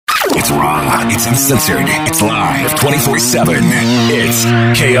raw. It's uncensored. It's live 24/7. It's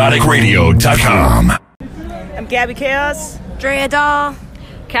chaoticradio.com. I'm Gabby Chaos. Drea Dahl.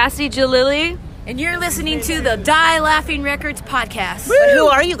 Cassie Jalili. And you're listening to the Die Laughing Records podcast. Woo! But who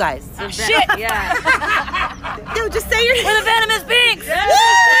are you guys? Shit! Yeah. No, just say your name. We're the Venomous Binks!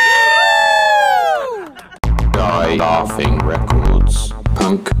 Die Laughing Records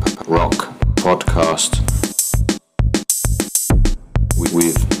Punk Rock Podcast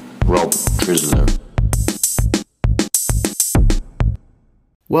with Rob Trisler.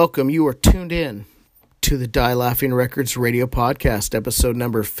 Welcome, you are tuned in to the Die Laughing Records radio podcast, episode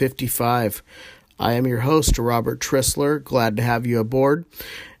number 55. I am your host, Robert Trisler. Glad to have you aboard.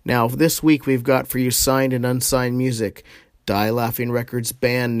 Now, this week we've got for you signed and unsigned music, Die Laughing Records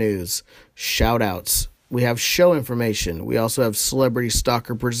band news, shout-outs. We have show information. We also have Celebrity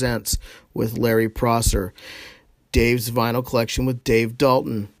Stalker Presents with Larry Prosser, Dave's Vinyl Collection with Dave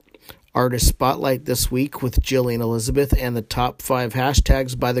Dalton, Artist Spotlight this week with Jillian Elizabeth, and the top 5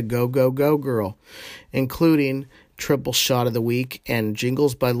 hashtags by the Go Go Go Girl, including Triple Shot of the Week and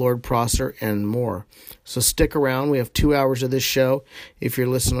Jingles by Lord Prosser and more. So stick around. We have 2 hours of this show if you're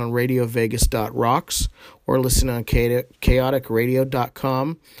listening on RadioVegas.rocks or listening on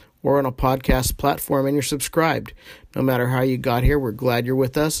chaoticradio.com or on a podcast platform and you're subscribed. No matter how you got here, we're glad you're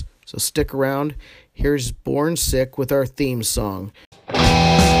with us. So stick around. Here's Born Sick with our theme song.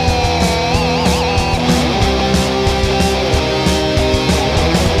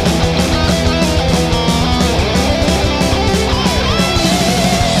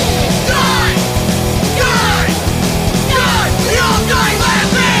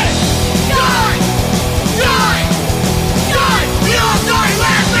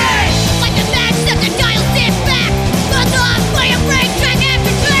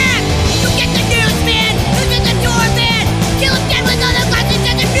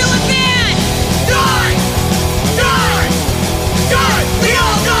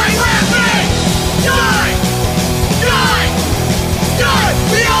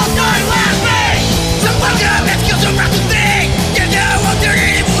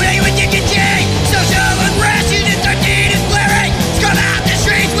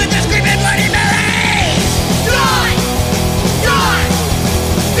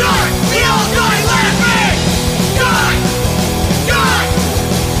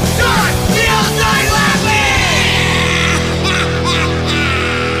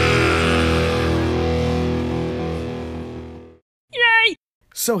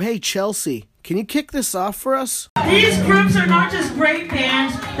 So hey Chelsea, can you kick this off for us? These groups are not just great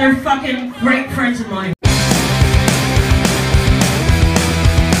bands, they're fucking great friends of mine.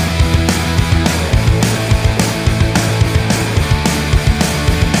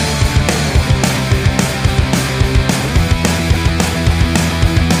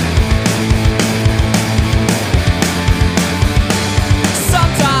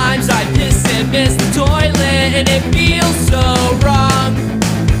 Sometimes I piss and miss the toilet and it feels so wrong.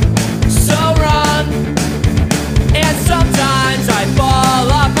 And sometimes I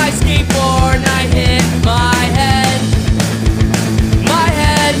fall off my skateboard and I hit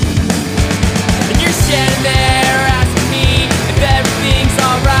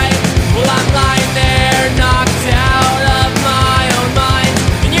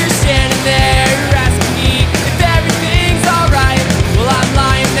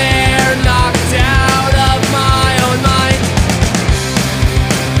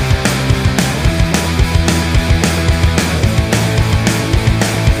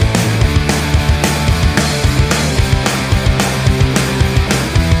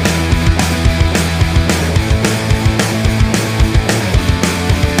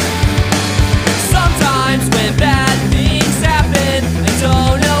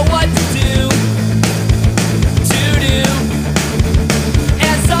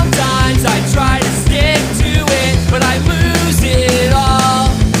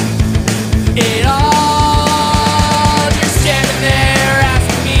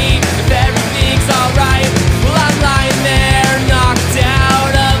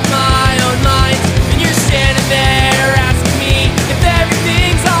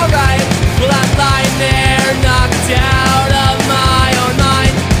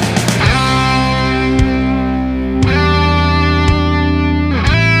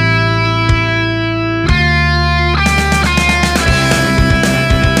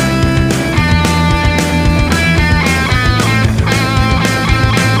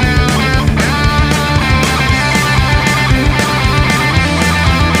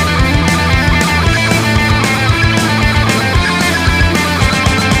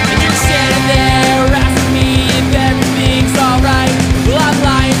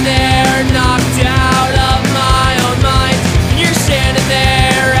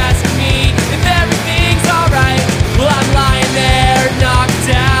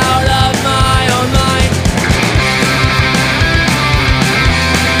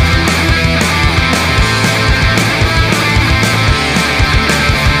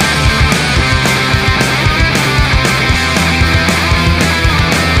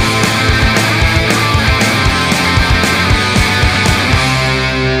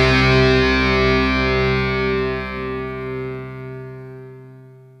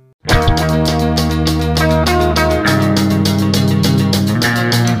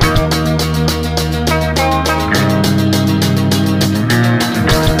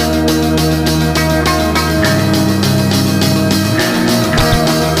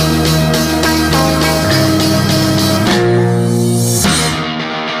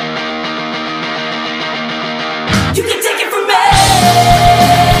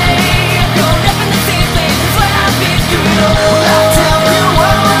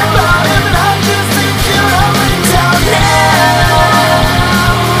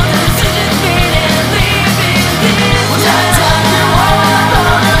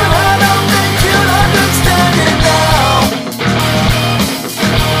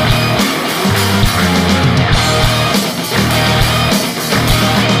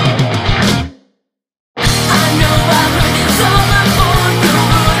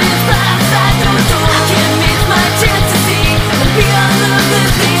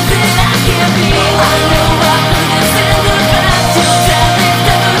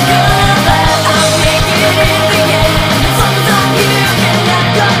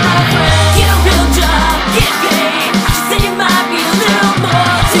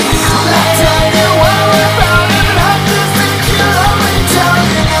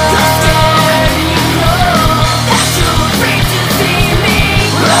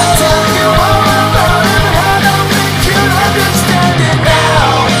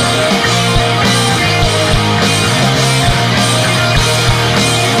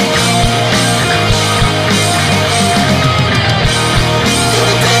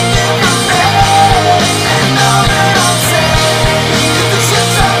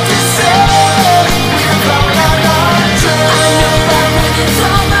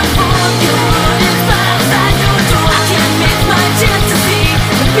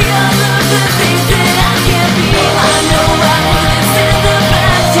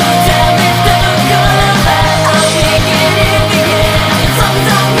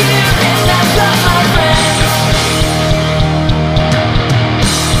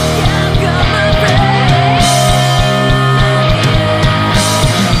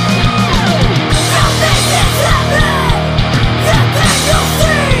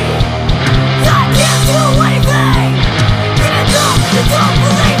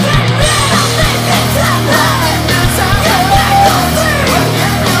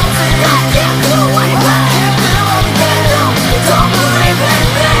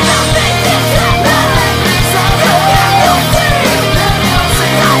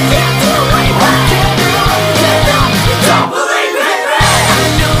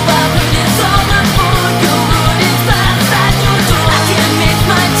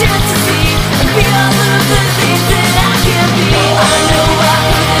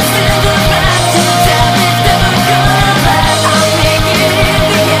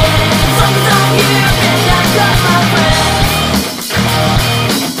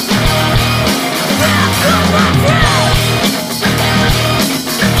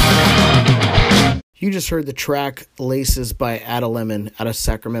You just heard the track Laces by Adalemon out of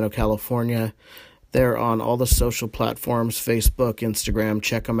Sacramento, California. They're on all the social platforms, Facebook, Instagram.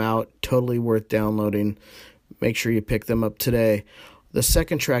 Check them out. Totally worth downloading. Make sure you pick them up today. The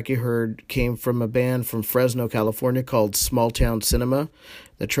second track you heard came from a band from Fresno, California called Small Town Cinema.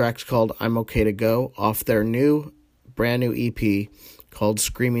 The track's called I'm Okay to Go off their brand new EP called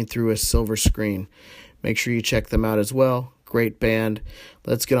Screaming Through a Silver Screen. Make sure you check them out as well. Great band.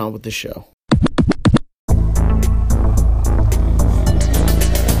 Let's get on with the show.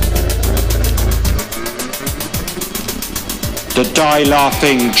 The Die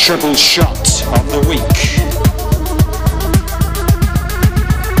Laughing Triple Shot of the Week.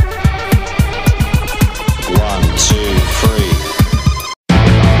 One, two, three.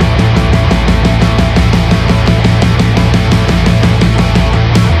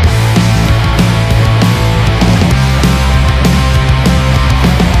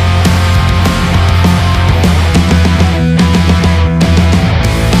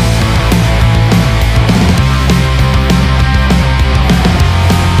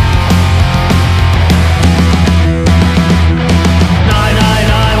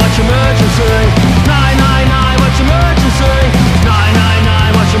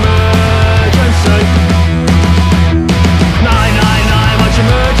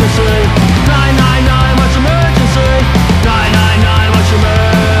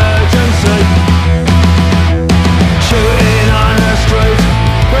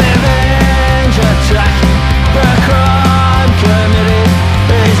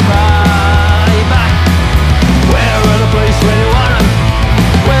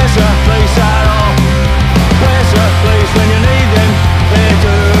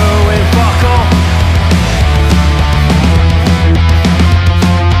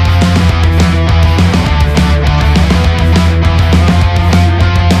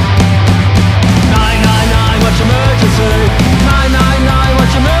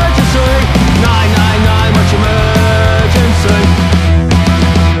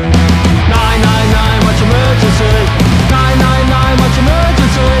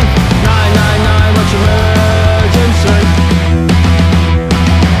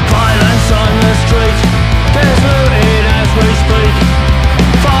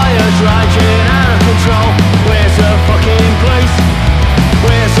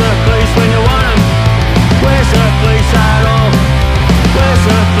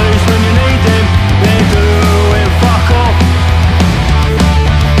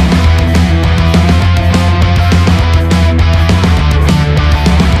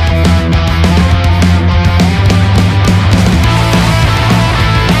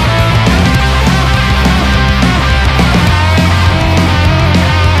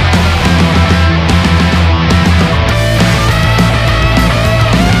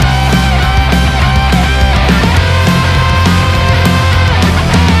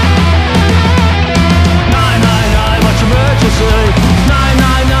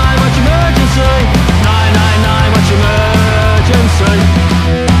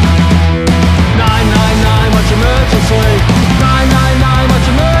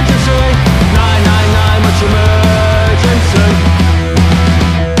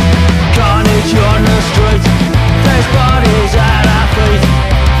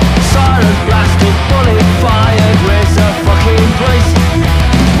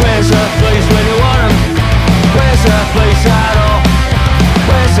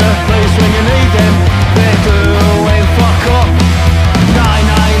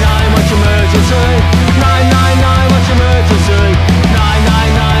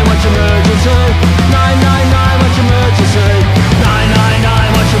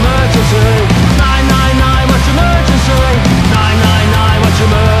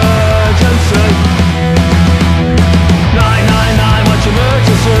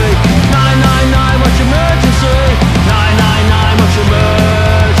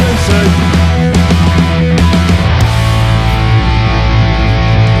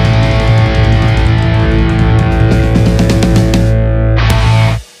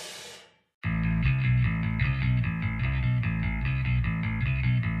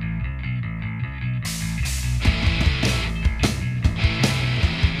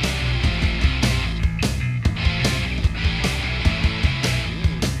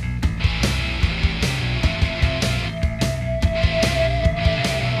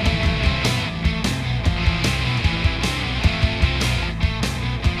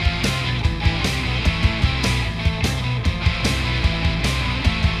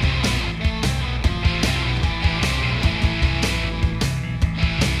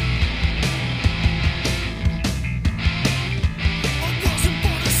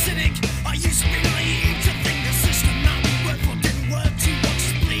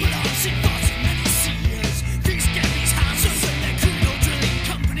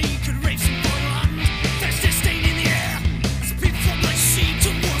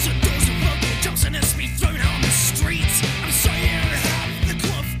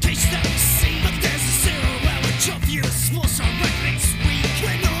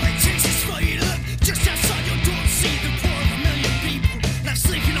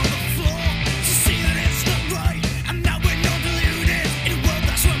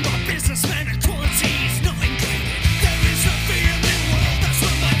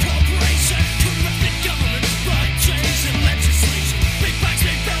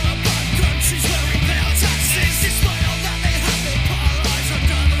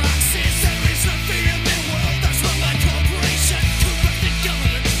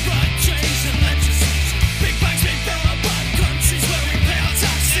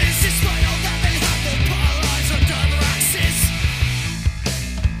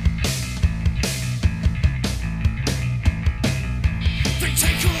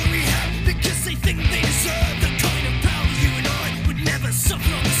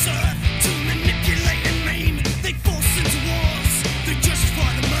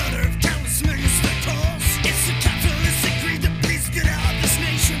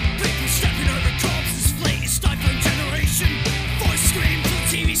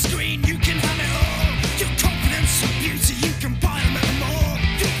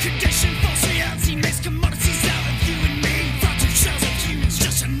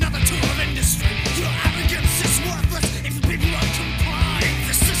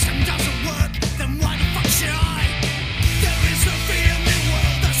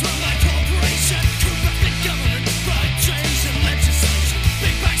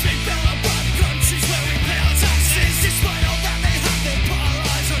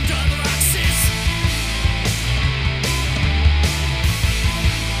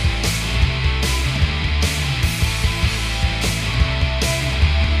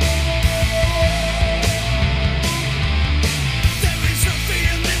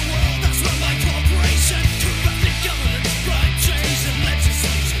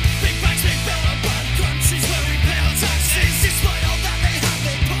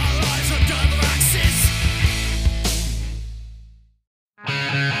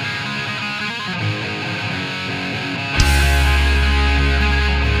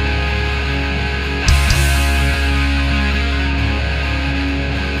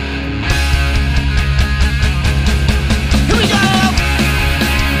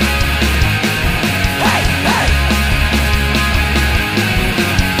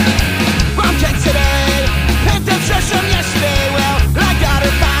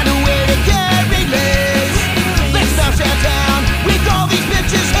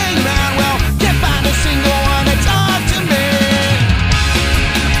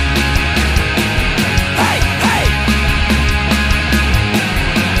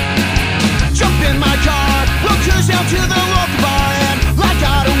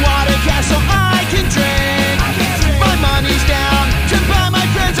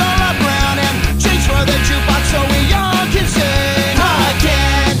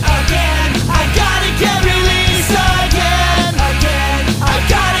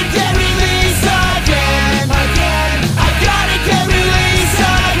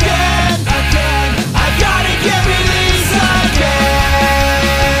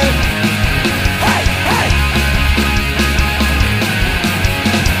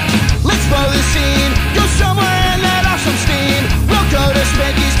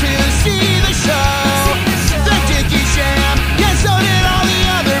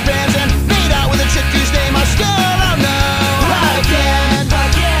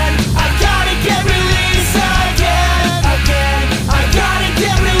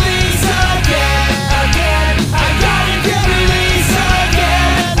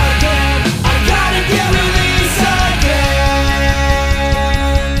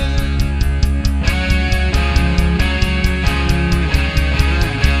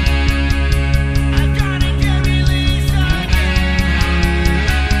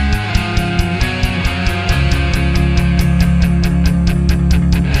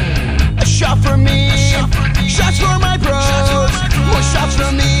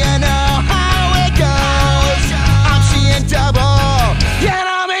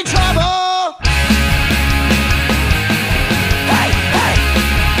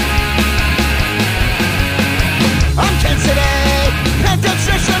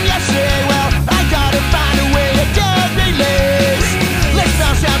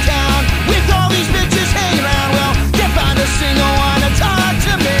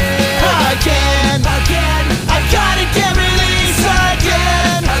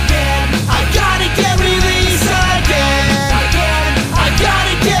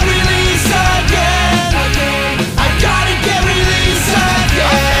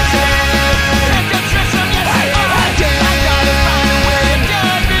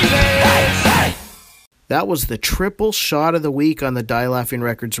 That was the triple shot of the week on the Die Laughing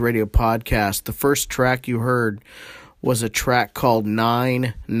Records radio podcast. The first track you heard was a track called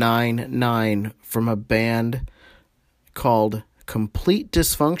 999 from a band called Complete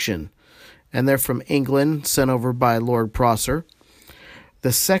Dysfunction. And they're from England, sent over by Lord Prosser.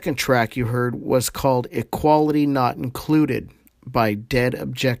 The second track you heard was called Equality Not Included by Dead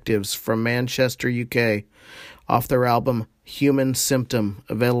Objectives from Manchester, UK, off their album Human Symptom,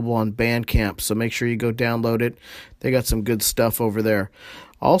 available on Bandcamp, so make sure you go download it. They got some good stuff over there.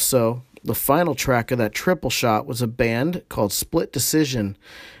 Also, the final track of that triple shot was a band called Split Decision,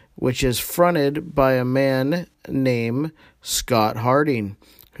 which is fronted by a man named Scott Harding,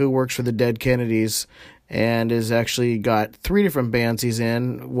 who works for the Dead Kennedys and has actually got 3 different bands he's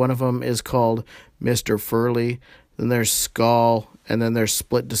in. One of them is called Mr. Furley, then there's Skull, and then there's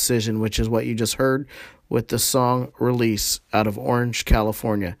Split Decision, which is what you just heard with the song Release out of Orange,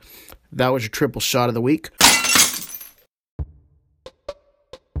 California. That was your triple shot of the week.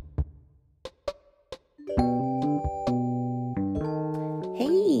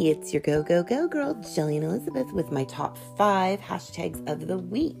 Hey, it's your go girl, Jillian Elizabeth, with my top 5 hashtags of the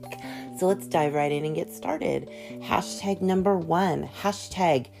week. So let's dive right in and get started. Hashtag number 1,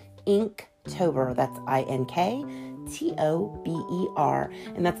 hashtag Inktober. That's INKTOBER,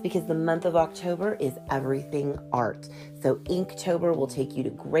 and that's because the month of October is everything art. So Inktober will take you to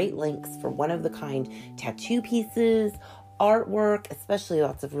great lengths for one-of-the-kind tattoo pieces, artwork, especially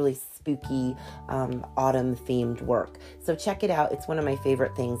lots of really spooky autumn-themed work. So check it out. It's one of my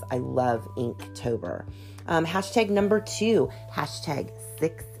favorite things. I love Inktober. Hashtag number 2, hashtag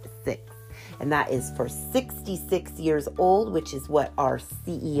 66. And that is for 66 years old, which is what our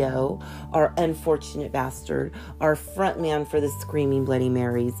CEO, our unfortunate bastard, our frontman for the Screaming Bloody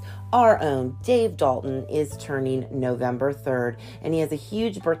Marys, our own Dave Dalton, is turning November 3rd. And he has a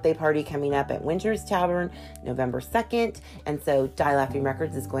huge birthday party coming up at Winter's Tavern November 2nd. And so Die Laughing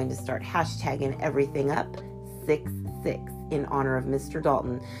Records is going to start hashtagging everything up 66. in honor of Mr.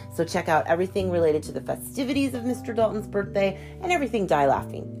 Dalton. So check out everything related to the festivities of Mr. Dalton's birthday and everything Die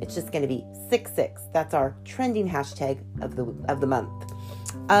Laughing. It's just going to be 66. That's our trending hashtag of the month.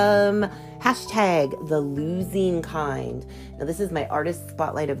 Hashtag the losing kind. Now this is my artist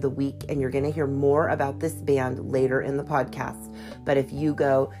spotlight of the week, and you're going to hear more about this band later in the podcast. But if you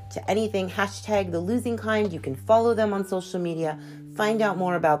go to anything hashtag the losing kind, you can follow them on social media, find out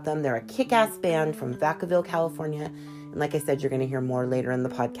more about them. They're a kick-ass band from Vacaville, California. And like I said, you're going to hear more later in the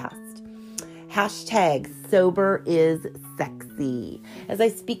podcast. Hashtag sober is sexy. As I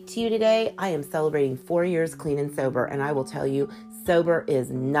speak to you today, I am celebrating 4 years clean and sober, and I will tell you, sober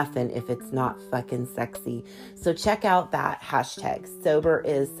is nothing if it's not fucking sexy. So check out that hashtag, sober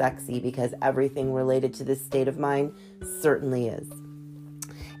is sexy, because everything related to this state of mind certainly is.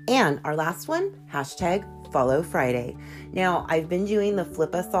 And our last one, hashtag Follow Friday. Now, I've been doing the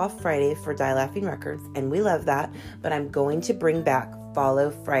Flip Us Off Friday for Die Laughing Records, and we love that, but I'm going to bring back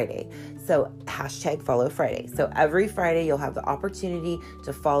Follow Friday. So hashtag Follow Friday. So every Friday you'll have the opportunity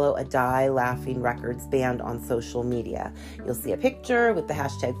to follow a Die Laughing Records band on social media. You'll see a picture with the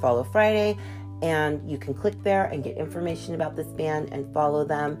hashtag Follow Friday, and you can click there and get information about this band and follow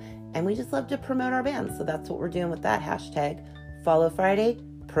them. And we just love to promote our band. So that's what we're doing with that hashtag Follow Friday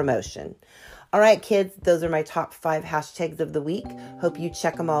promotion. All right, kids, those are my top 5 hashtags of the week. Hope you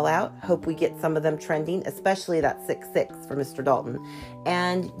check them all out. Hope we get some of them trending, especially that 66 for Mr. Dalton.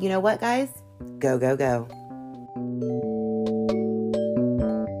 And you know what, guys? Go, go, go.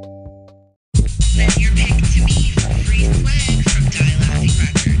 Send your pic to me for free swag from Die Laughing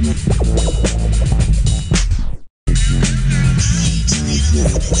Records. Hi, Julian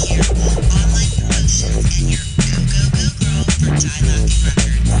Elizabeth here. Online promotions and your go, go, go girl for Die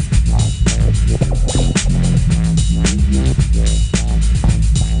Laughing Records.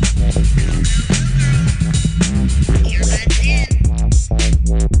 Earbuds in.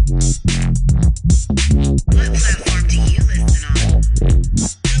 What platform do you listen on? Go,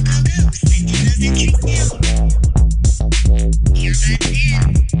 go, go. Send in those entries now. Earbuds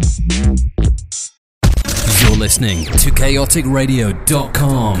in. You're listening to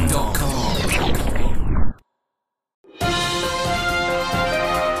chaoticradio.com.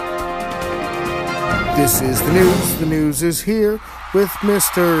 This is the news. The news is here with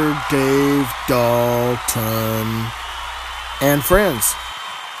Mr. Dave Dalton and friends.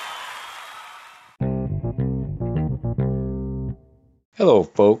 Hello,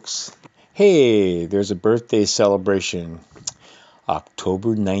 folks. Hey, there's a birthday celebration.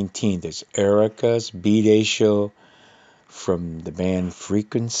 October 19th. It's Erica's B-Day show from the band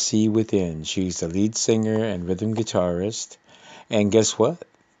Frequency Within. She's the lead singer and rhythm guitarist. And guess what?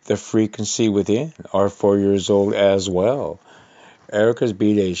 The Frequency Within are 4 years old as well. Erica's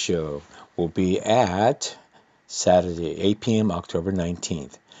B-Day show will be at Saturday, 8 p.m., October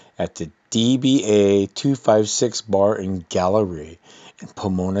 19th, at the DBA 256 Bar and Gallery in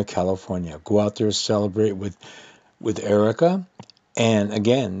Pomona, California. Go out there and celebrate with Erica. And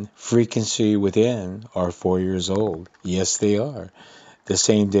again, Frequency Within are 4 years old. Yes, they are. The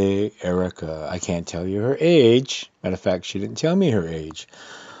same day, Erica, I can't tell you her age. Matter of fact, she didn't tell me her age.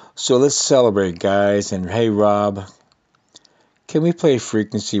 So let's celebrate, guys. And hey, Rob, can we play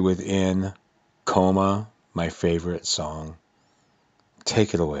Frequency Within, Coma, my favorite song?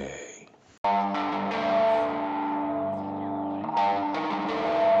 Take it away.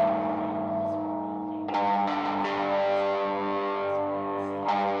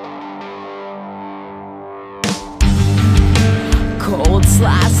 Cold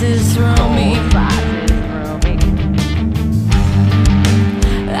slices through me.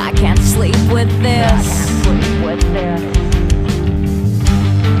 I can't sleep with this.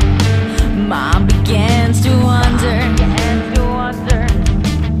 Mom begins to wonder,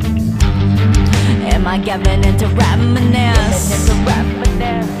 am I getting into reminisce?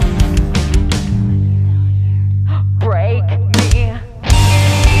 Break me.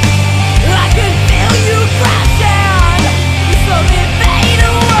 I can feel you crashing, you slowly fade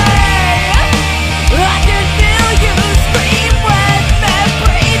away. I can feel you scream with me,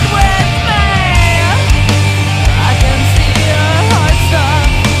 breathe with me. I can see your heart stop,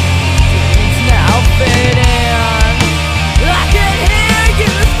 dreams now fading. I can hear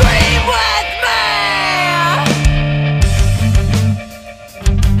you scream with me.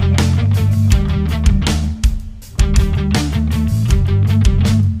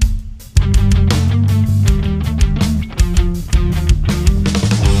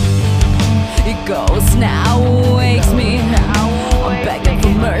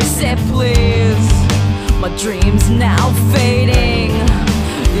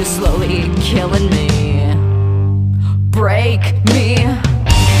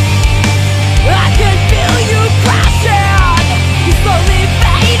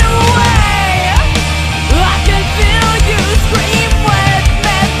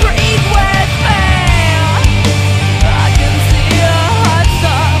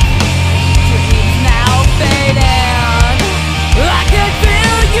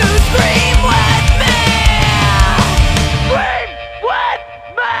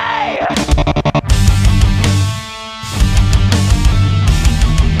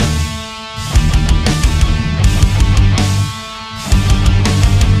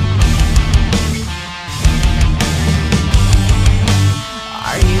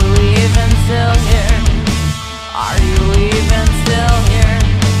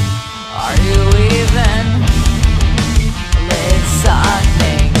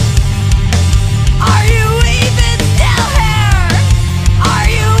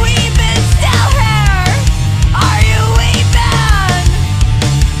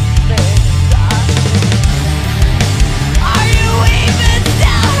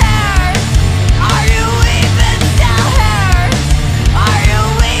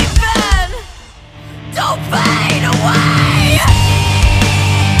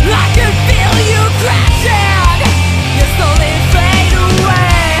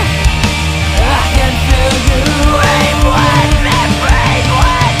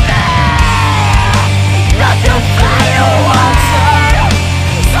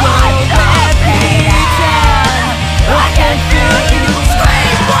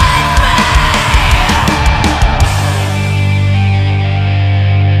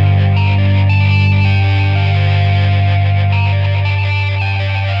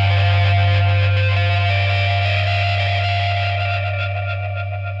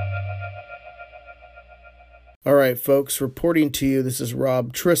 right, folks, reporting to you, this is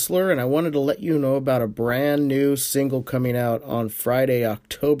Rob Trissler, and I wanted to let you know about a brand new single coming out on Friday,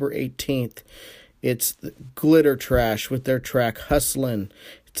 October 18th. It's Glitter Trash with their track Hustlin'.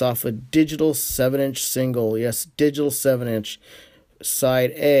 It's off a digital 7-inch single. Yes, digital 7-inch.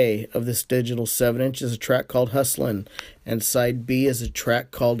 Side A of this digital 7-inch is a track called Hustlin', and side B is a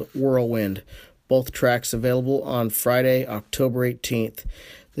track called Whirlwind. Both tracks available on Friday, October 18th.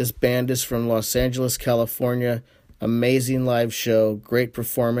 This band is from Los Angeles, California. Amazing live show, great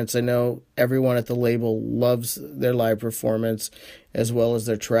performance. I know everyone at the label loves their live performance as well as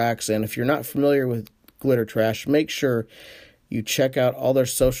their tracks. And if you're not familiar with Glitter Trash, make sure you check out all their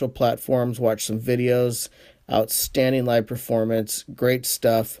social platforms, watch some videos. Outstanding live performance, great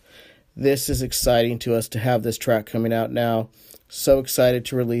stuff. This is exciting to us to have this track coming out now. So excited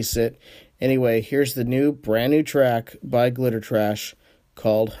to release it. Anyway, here's the brand new track by Glitter Trash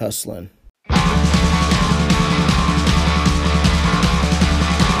called Hustlin'.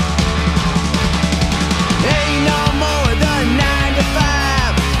 Ain't no more than 9 to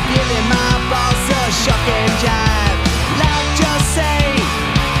 5, giving my boss a shock and jive. Life just say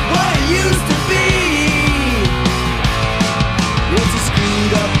what it used to be. It's a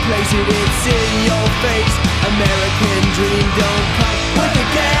screwed up place, it's in your face. American dream don't come with a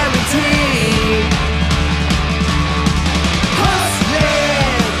guarantee.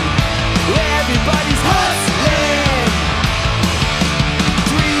 Hustling, everybody's hustling.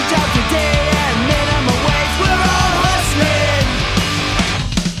 3 jobs a day and minimum wage, we're all hustling.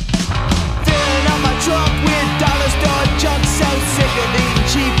 Filling up my trunk with dollar store junk, so sick of eating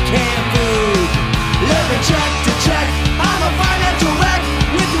cheap canned food. Living check to check, I'm a financial wreck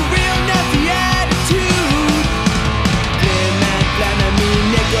with a real nasty attitude. Thin and flamming me,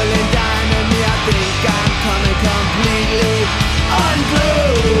 nickel and diming me, I think I'm coming completely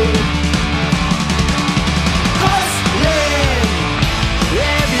unglued. Hustling,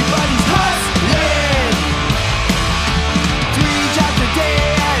 everybody's hustling. 3 jobs a day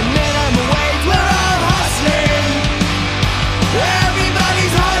and minimum wage, we're all hustling.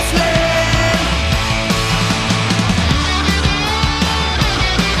 Everybody's hustling.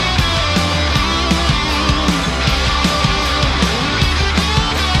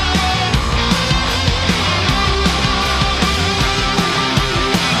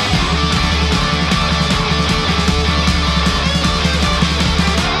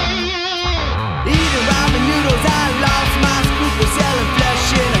 Eating ramen noodles, I lost my scruples, selling flesh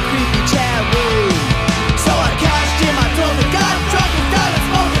in a creepy chat room. So I cashed in my token, got drunk and started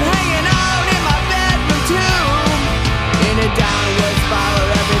smoking, hanging out in my bedroom tomb. In a downward spiral,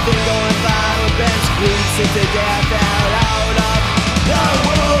 everything going viral, been screwed since the day I fell out of the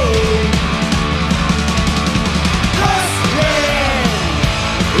womb. Hustling,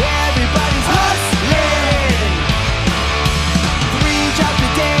 everybody's hustling. 3 jobs a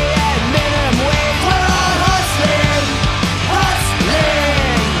day and minimum wage, we're all hustling.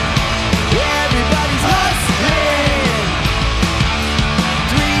 Hustling, everybody's hustling.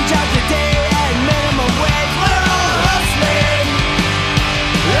 3 jobs a day and minimum wage, we're all hustling.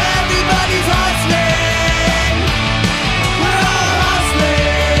 Everybody's hustling. We're all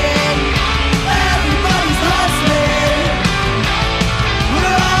hustling. Everybody's hustling.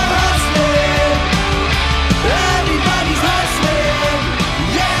 We're all hustling. Everybody's hustling.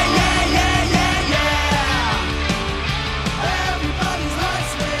 Yeah, yeah, yeah, yeah, yeah. Everybody's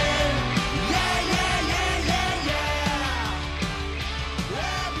hustling. Yeah, yeah, yeah, yeah, yeah.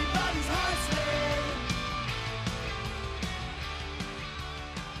 Everybody's hustling.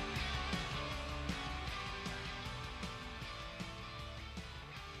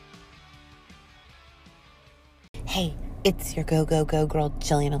 Hey, it's your go girl,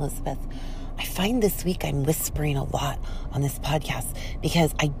 Jillian Elizabeth. I find this week I'm whispering a lot on this podcast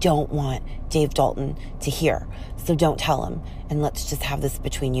because I don't want Dave Dalton to hear. So don't tell him, and let's just have this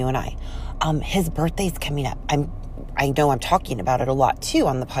between you and I. His birthday's coming up. I know I'm talking about it a lot too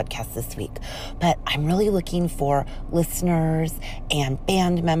on the podcast this week, but I'm really looking for listeners and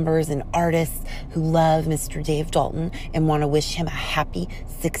band members and artists who love Mr. Dave Dalton and want to wish him a happy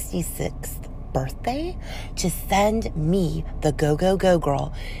 66th birthday to send me, the Go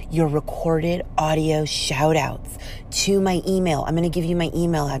Girl, your recorded audio shout outs to my email. I'm going to give you my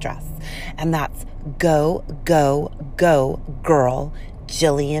email address, and that's go girl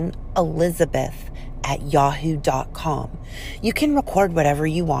Jillian Elizabeth @yahoo.com. You can record whatever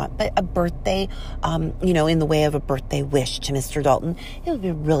you want, but a birthday, in the way of a birthday wish to Mr. Dalton, it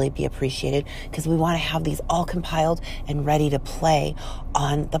would really be appreciated because we want to have these all compiled and ready to play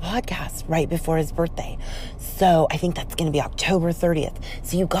on the podcast right before his birthday. So I think that's going to be October 30th.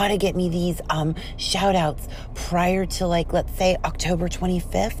 So you got to get me these shout outs prior to, like, let's say October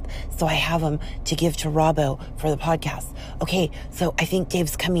 25th. So I have them to give to Robbo for the podcast. Okay, so I think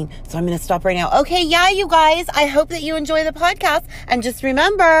Dave's coming. So I'm going to stop right now. Okay, yeah, you guys, I hope that you enjoy the podcast. And just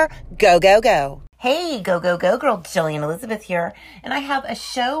remember, go, go, go. Hey, go, go, go, girl, Jillian Elizabeth here. And I have a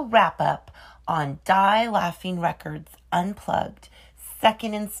show wrap up on Die Laughing Records Unplugged,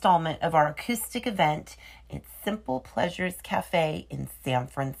 second installment of our acoustic event at Simple Pleasures Cafe in San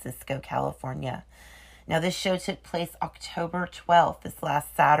Francisco, California. Now, this show took place October 12th, this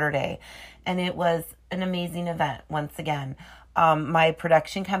last Saturday, and it was an amazing event once again. My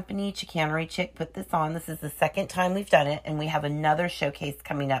production company, Chicanery Chick, put this on. This is the second time we've done it, and we have another showcase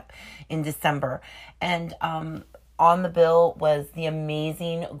coming up in December. And on the bill was the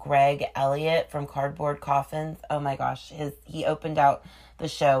amazing Greg Elliott from Cardboard Coffins. Oh my gosh, he opened out the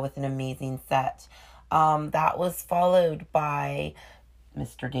show with an amazing set. That was followed by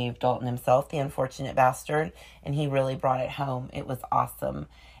Mr. Dave Dalton himself, the unfortunate bastard, and he really brought it home. It was awesome.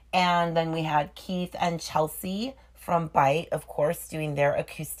 And then we had Keith and Chelsea from Bite, of course, doing their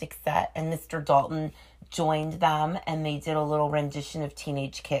acoustic set, and Mr. Dalton joined them, and they did a little rendition of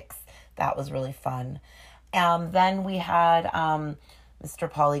Teenage Kicks. That was really fun. Then we had Mr.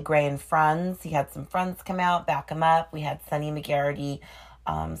 Paulie Gray and friends. He had some friends come out, back him up. We had Sunny McGarity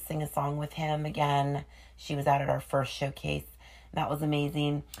sing a song with him again. She was out at our first showcase. That was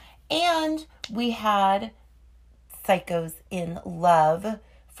amazing. And we had Psychos in Love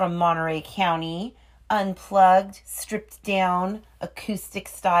from Monterey County, unplugged, stripped down, acoustic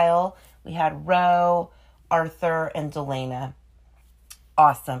style. We had Ro, Arthur, and Delana.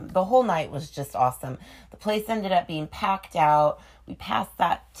 Awesome. The whole night was just awesome. The place ended up being packed out. We passed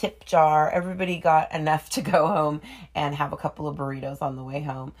that tip jar. Everybody got enough to go home and have a couple of burritos on the way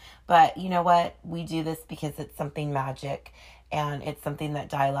home. But you know what? We do this because it's something magic, and it's something that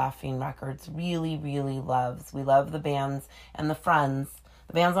Die Laughing Records really, really loves. We love the bands and the friends,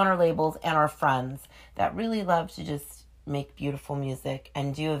 the bands on our labels and our friends that really love to just make beautiful music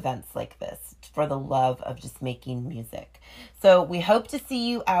and do events like this for the love of just making music. So we hope to see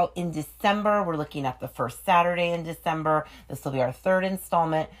you out in December. We're looking at the first Saturday in December. This will be our third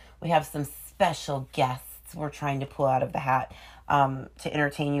installment. We have some special guests we're trying to pull out of the hat to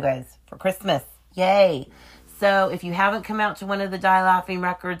entertain you guys for Christmas. Yay! So if you haven't come out to one of the Die Laughing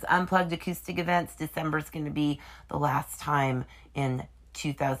Records Unplugged acoustic events, December is going to be the last time in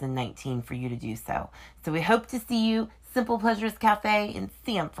 2019 for you to do so. So we hope to see you. Simple Pleasures Cafe in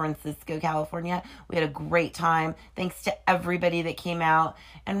San Francisco, California. We had a great time. Thanks to everybody that came out.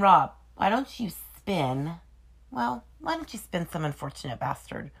 And Rob, why don't you spin some Unfortunate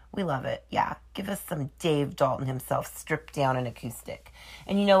Bastard? We love it. Yeah, give us some Dave Dalton himself, stripped down and acoustic.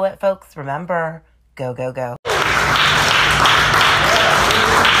 And you know what, folks? Remember, go, go, go.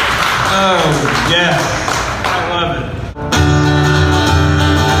 Oh, yeah. I love it.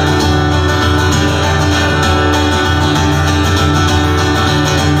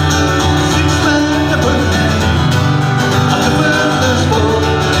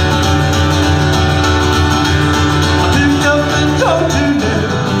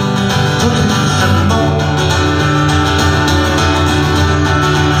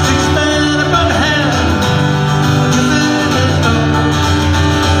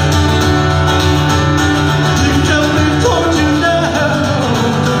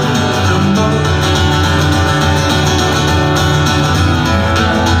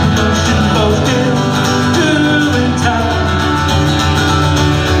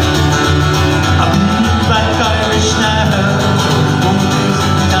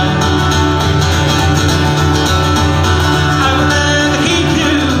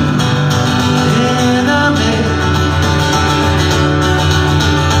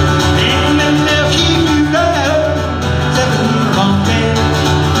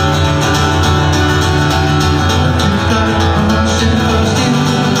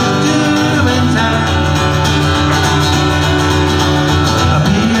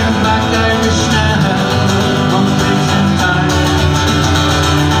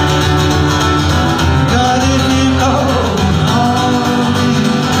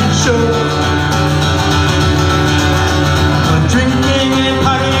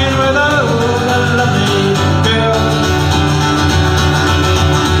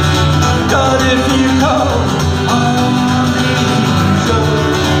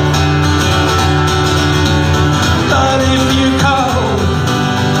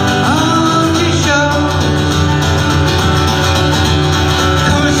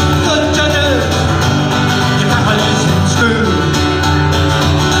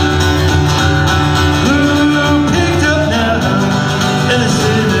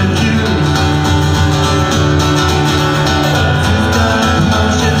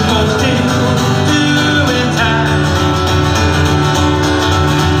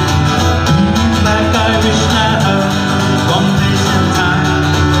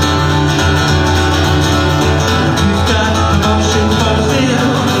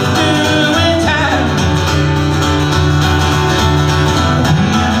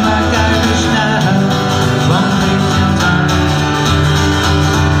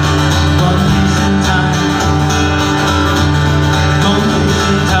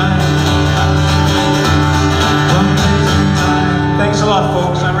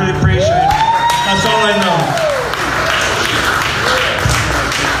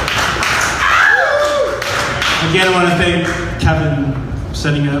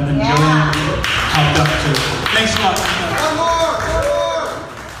 setting up, and Joanne helped out too. Thanks a lot.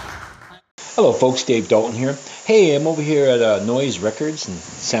 Hello folks, Dave Dalton here. Hey, I'm over here at Noise Records in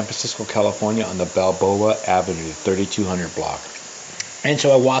San Francisco, California on the Balboa Avenue, 3200 block. And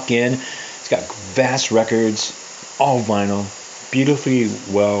so I walk in, it's got vast records, all vinyl, beautifully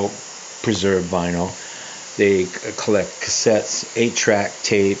well preserved vinyl. They collect cassettes, 8-track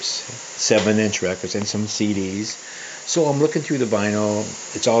tapes, 7-inch records, and some CDs. So I'm looking through the vinyl,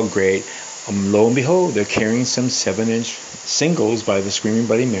 it's all great. Lo and behold, they're carrying some 7-inch singles by the Screaming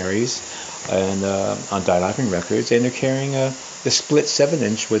Bloody Marys and on Die Laughing Records, and they're carrying the split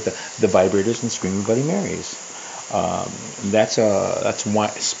 7-inch with the Vibrators and Screaming Bloody Marys. That's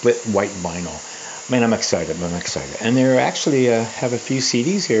split white vinyl. Man, I'm excited. And they actually have a few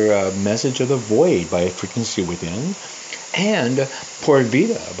CDs here, Message of the Void by Frequency Within and Por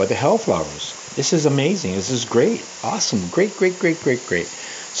Vida by the Hellflowers. This is amazing. This is great. Awesome. Great.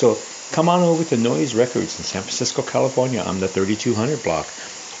 So come on over to Noise Records in San Francisco, California on the 3200 block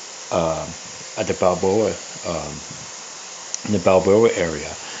at the Balboa, in the Balboa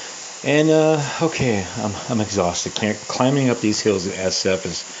area. And okay, I'm exhausted. Climbing up these hills in SF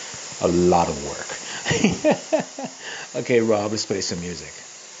is a lot of work. Okay, Rob, let's play some music.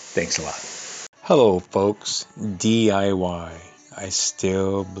 Thanks a lot. Hello, folks. DIY. I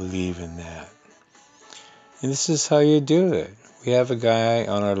still believe in that. And this is how you do it. We have a guy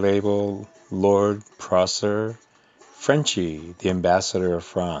on our label, Lord Prosser Frenchy, the ambassador of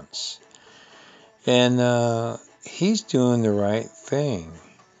France. And he's doing the right thing.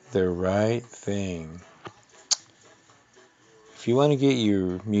 The right thing. If you want to get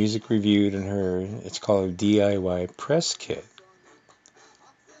your music reviewed and heard, it's called a DIY press kit.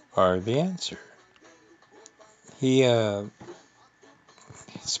 Are the answer. He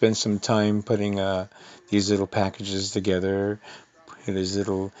spent some time putting these little packages together. His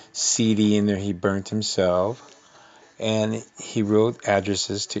little CD in there he burnt himself. And he wrote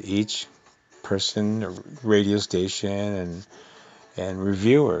addresses to each person, radio station, and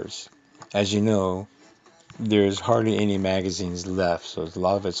reviewers. As you know, there's hardly any magazines left, so a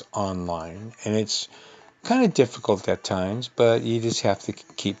lot of it's online, and it's kind of difficult at times, but you just have to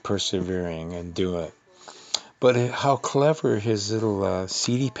keep persevering and do it. But how clever his little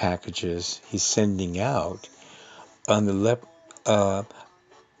CD packages he's sending out. On the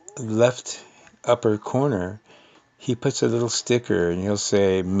left upper corner, he puts a little sticker, and he'll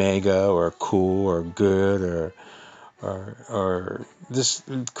say mega or cool or good or this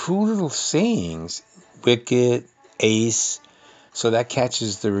cool little sayings. Wicked, Ace, so that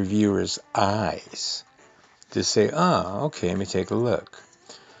catches the reviewer's eyes to say, okay, let me take a look.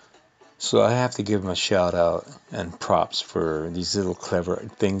 So I have to give him a shout out and props for these little clever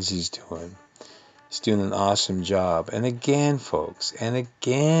things he's doing. He's doing an awesome job. And again, folks,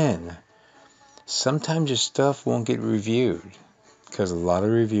 sometimes your stuff won't get reviewed because a lot of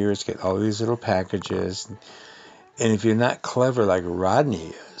reviewers get all these little packages. And if you're not clever like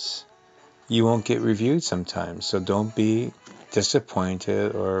Rodney is, you won't get reviewed sometimes. So don't be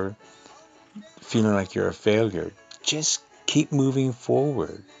disappointed or feeling like you're a failure. Just keep moving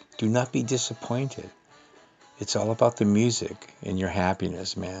forward. Do not be disappointed. It's all about the music and your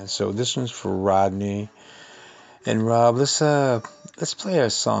happiness, man. So this one's for Rodney. And Rob, let's play a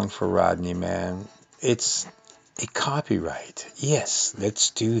song for Rodney, man. It's a copyright. Yes,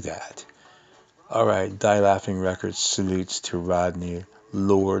 let's do that. All right, Die Laughing Records salutes to Rodney,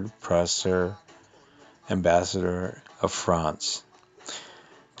 Lord Prosser, ambassador of France.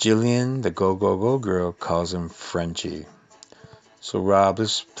 Jillian, the go-go-go girl, calls him Frenchy. So Rob,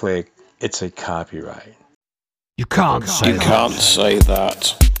 let's play It's a Copyright. You can't say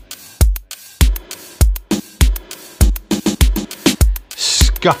that.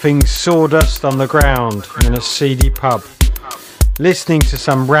 Scuffing sawdust on the ground in a seedy pub. Listening to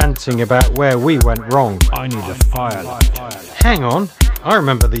some ranting about where we went wrong. I need a firelight. Hang on, I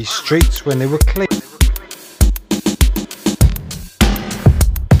remember these streets when they were clean.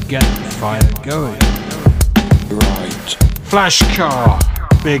 Get the fire going. Right. Flash car,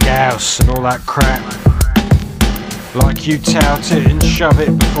 big house and all that crap. Like you tout it and shove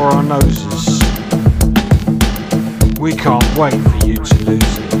it before our noses. We can't wait for you to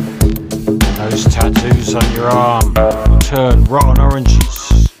lose it. And those tattoos on your arm will turn rotten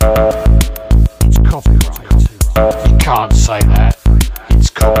oranges. It's copyright. You can't say that. It's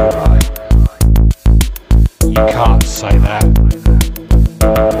copyright. You can't say that.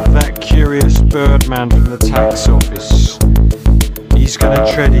 Or that curious birdman from the tax office. He's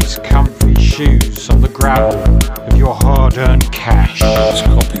gonna tread his comfy shoes on the gravel of your hard-earned cash. It's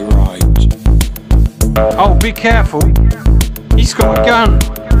copyright. Oh, be careful. He's got a gun.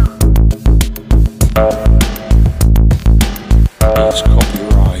 It's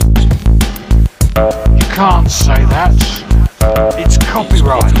copyright. You can't say that. It's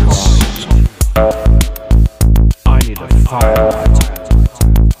copyright. I need a firelighter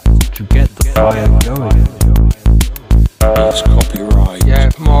to get the fire going. It's copyright. Yeah,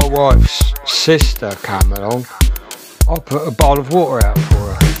 if my wife's sister came along, I'll put a bowl of water out for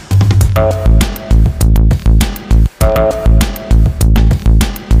her.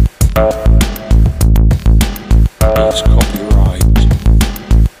 It's copyright.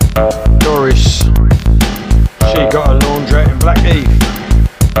 Doris, she got a laundrette in Blackheath.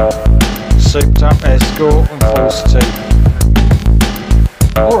 Souped up escort and false teeth.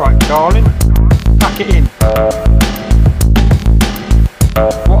 Alright, darling, pack it in.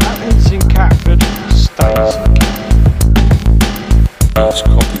 What happens in Catford stays in Catford. It's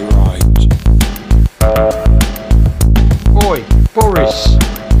copyright. Oi, Boris,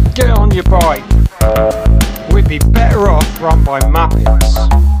 get on your bike. We'd be better off run by Muppets.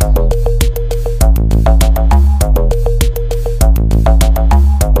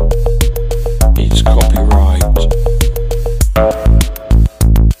 It's copyright.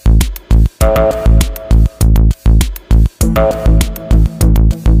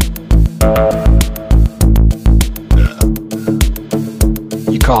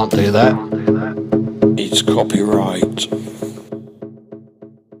 You can't do that. It's copyright.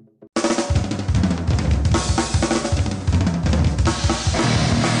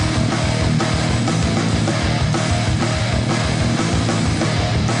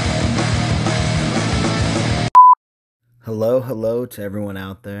 Hello to everyone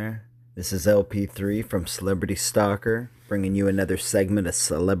out there. This is LP3 from Celebrity Stalker, bringing you another segment of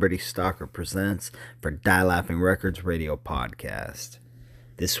Celebrity Stalker Presents for Die Laughing Records Radio Podcast.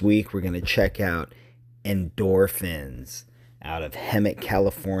 This week we're going to check out Endorphins out of Hemet,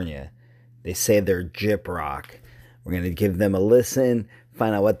 California. They say they're Gyp Rock. We're going to give them a listen,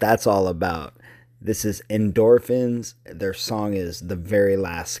 find out what that's all about. This is Endorphins. Their song is The Very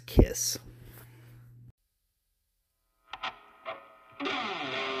Last Kiss.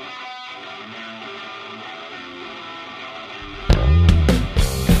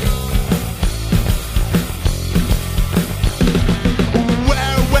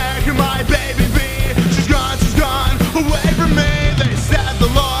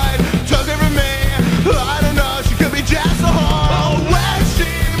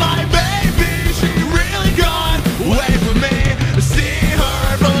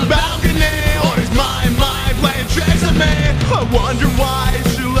 Wonder why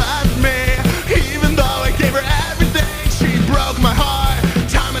she left me, even though I gave her everything. She broke my heart,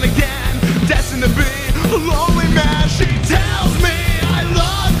 time and again, destined to be a lonely man. She tells me I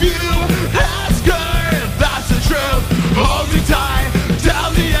love you, ask her if that's the truth. Hold me tight,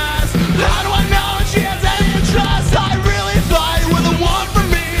 tell me yes. How do I know if she has any interest? I really thought you were the one for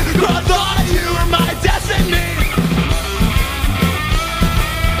me, girl, I thought you were my destiny.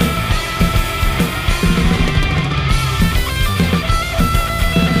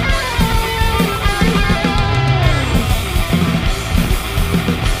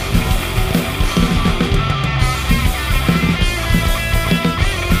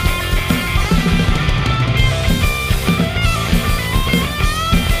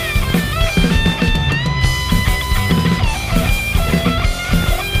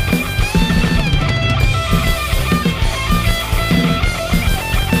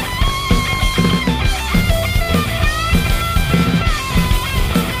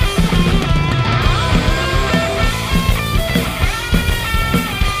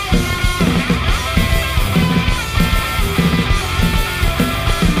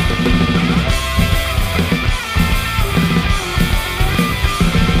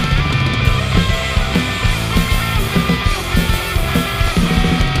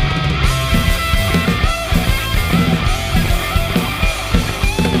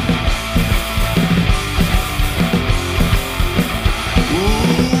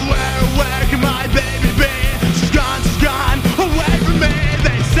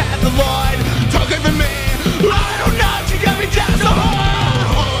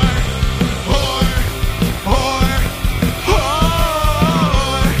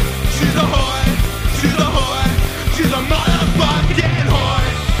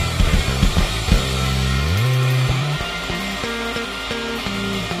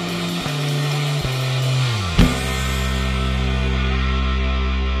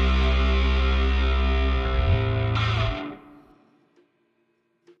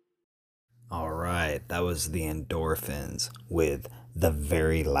 That was the Endorphins with The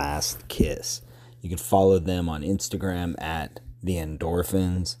Very Last Kiss. You can follow them on Instagram at The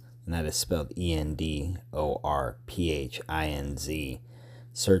Endorphins, and that is spelled Endorphinz.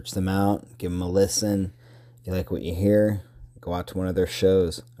 Search them out, give them a listen. If you like what you hear, go out to one of their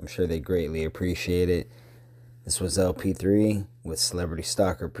shows. I'm sure they greatly appreciate it. This was LP3 with Celebrity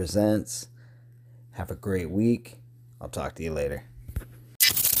Stalker Presents. Have a great week. I'll talk to you later.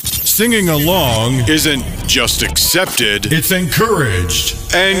 Singing along isn't just accepted, it's encouraged.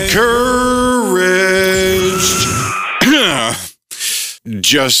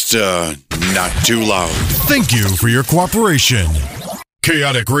 Just not too loud. Thank you for your cooperation.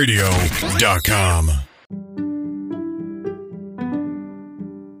 ChaoticRadio.com.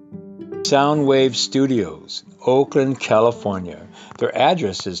 Soundwave Studios, Oakland, California. Their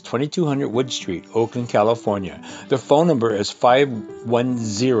address is 2200 Wood Street, Oakland, California. Their phone number is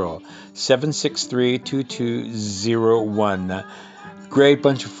 510-763-2201. Great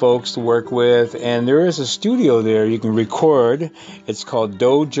bunch of folks to work with, and there is a studio there you can record. It's called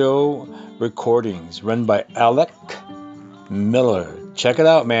Dojo Recordings, run by Alec Miller. Check it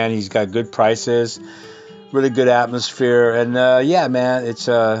out, man. He's got good prices, really good atmosphere, and yeah, man, it's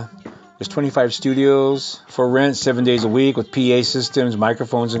there's 25 studios for rent, 7 days a week with PA systems,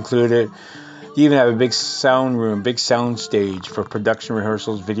 microphones included. You even have a big sound room, big sound stage for production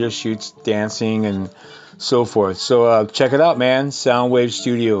rehearsals, video shoots, dancing, and so forth. So check it out, man. Soundwave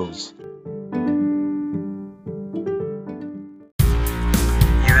Studios.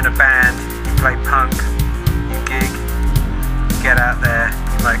 You're in a band, you play punk, you gig, you get out there,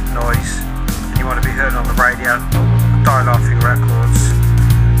 you make noise, and you want to be heard on the radio. Die Laughing Records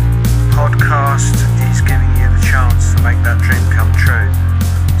podcast is giving you the chance to make that dream come true.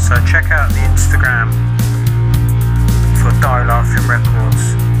 So check out the Instagram for Die Laughing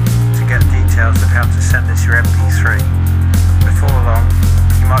Records to get details of how to send us your MP3. Before long,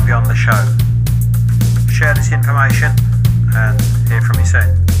 you might be on the show. Share this information and hear from you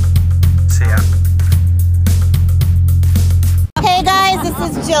soon. See ya. Hey guys, this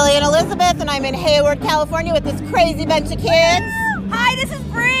is Jillian Elizabeth and I'm in Hayward, California with this crazy bunch of kids. Hi, this is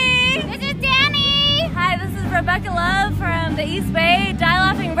Bree. This is Danny. Hi, this is Rebecca Love from the East Bay. Die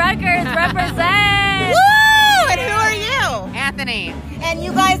Laughing Records represent. Woo! And who are you? Anthony. And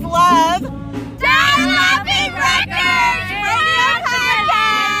you guys love Die Laughing Records Radio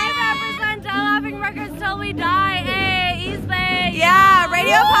Podcast. We represent Die Laughing Records till we die. Hey, East Bay. Yeah,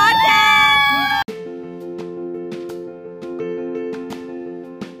 Radio Podcast.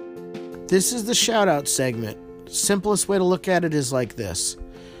 This is the shout out segment. Simplest way to look at it is like this.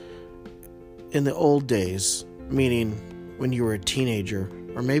 In the old days, meaning when you were a teenager,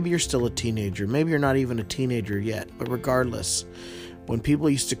 or maybe you're still a teenager, maybe you're not even a teenager yet, but regardless, when people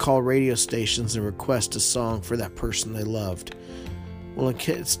used to call radio stations and request a song for that person they loved, well,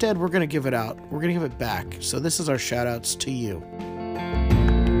 instead we're going to give it out. We're going to give it back. So this is our shout outs to you.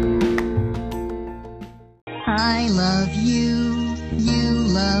 I love you, you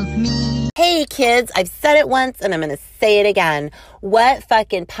love me. Hey kids, I've said it once and I'm going to say it again. What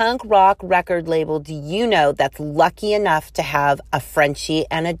fucking punk rock record label do you know that's lucky enough to have a Frenchie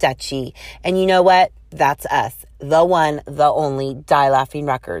and a Dutchie? And you know what? That's us. The one, the only, Die Laughing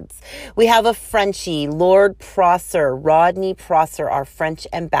Records. We have a Frenchie, Lord Prosser, Rodney Prosser, our French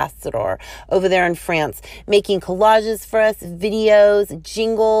ambassador over there in France, making collages for us, videos,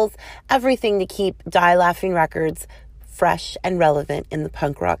 jingles, everything to keep Die Laughing Records fresh and relevant in the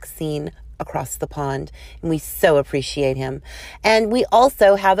punk rock scene across the pond, and we so appreciate him. And we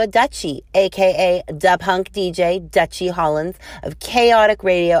also have a Dutchie, aka Da Punk DJ Dutchie Hollins of Chaotic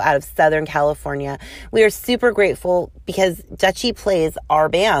Radio out of Southern California. We are super grateful because Dutchie plays our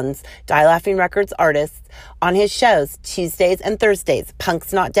bands, Die Laughing Records artists, on his shows Tuesdays and Thursdays.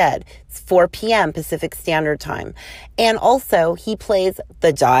 Punk's Not Dead. It's 4 p.m. Pacific Standard Time. And also he plays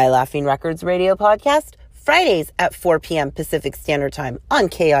the Die Laughing Records radio podcast Fridays at 4 p.m. Pacific Standard Time on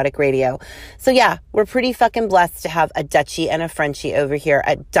Chaotic Radio. So yeah, we're pretty fucking blessed to have a Dutchie and a Frenchie over here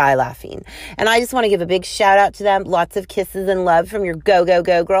at Die Laughing. And I just want to give a big shout out to them. Lots of kisses and love from your Go Go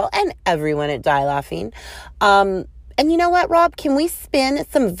Go girl and everyone at Die Laughing. And you know what, Rob? Can we spin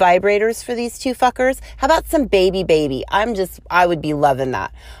some vibrators for these two fuckers? How about some Baby Baby? I would be loving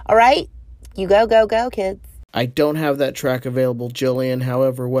that. All right? You go, go, go, kids. I don't have that track available, Jillian.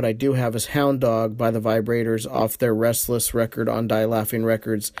 However, what I do have is Hound Dog by the Vibrators off their Restless record on Die Laughing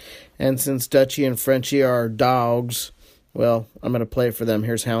Records. And since Dutchie and Frenchie are dogs, well, I'm going to play it for them.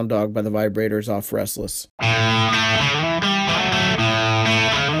 Here's Hound Dog by the Vibrators off Restless. You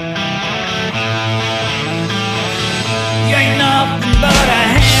ain't nothing but a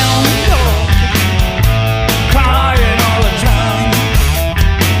hound dog, crying all the time.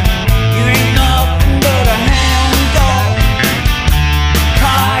 You ain't nothing but a hound dog,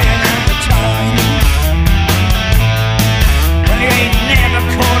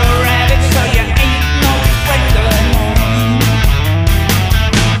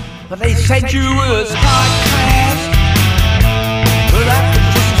 that you was hard class, but that was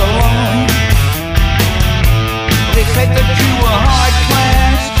just a lie. They said that you were hard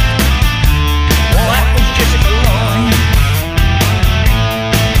class, well that was just a lie.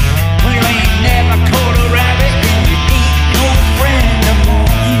 Well you ain't never caught a rabbit and you ain't no friend of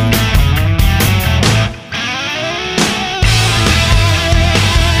mine.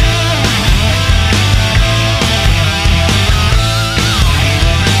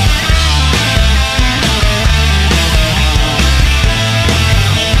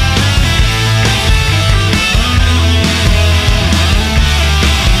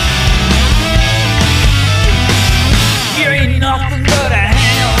 Nothing but a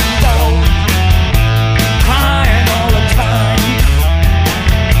hound dog, crying all the time.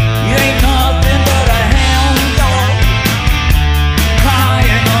 You ain't nothing but a hound dog,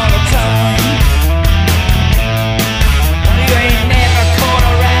 crying all the time. You ain't never caught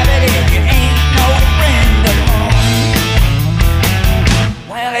a rabbit and you ain't no friend of mine.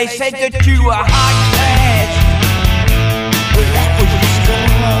 Well, they said that you were high class, but that was just a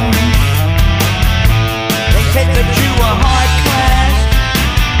lie. They said that you were hard class,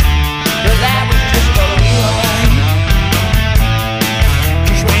 but that was just a lie.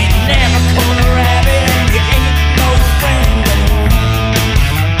 'Cause you ain't never caught a rabbit and you ain't no friend of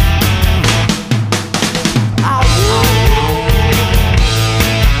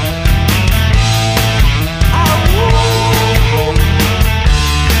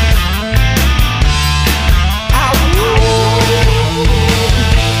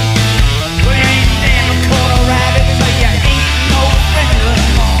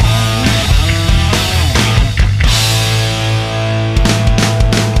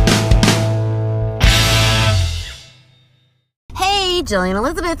Jillian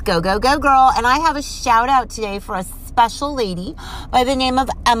Elizabeth, go, go, go, girl. And I have a shout out today for a special lady by the name of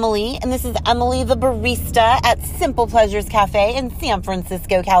Emily. And this is Emily the barista at Simple Pleasures Cafe in San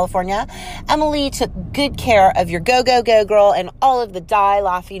Francisco, California. Emily took good care of your go, go, go, girl and all of the Die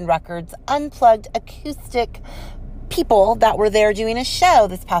Laughing Records unplugged acoustic people that were there doing a show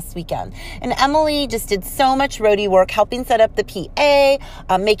this past weekend. And Emily just did so much roadie work, helping set up the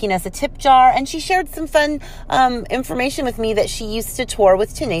PA, making us a tip jar, and she shared some fun information with me that she used to tour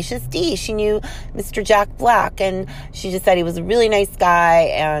with Tenacious D. She knew Mr. Jack Black, and she just said he was a really nice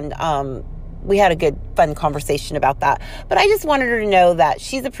guy, and we had a good, fun conversation about that. But I just wanted her to know that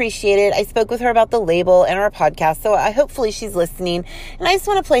she's appreciated. I spoke with her about the label and our podcast, so hopefully she's listening. And I just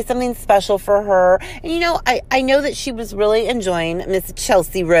want to play something special for her. And, you know, I know that she was really enjoying Miss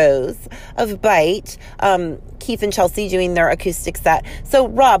Chelsea Rose of Bite, Keith and Chelsea doing their acoustic set. So,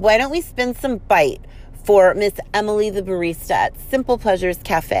 Rob, why don't we spin some Bite for Miss Emily the barista at Simple Pleasures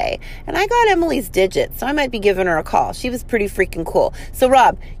Cafe. And I got Emily's digits, so I might be giving her a call. She was pretty freaking cool. So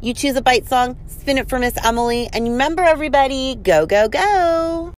Rob, you choose a Bite song, spin it for Miss Emily, and remember everybody, go, go,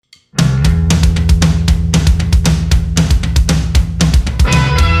 go.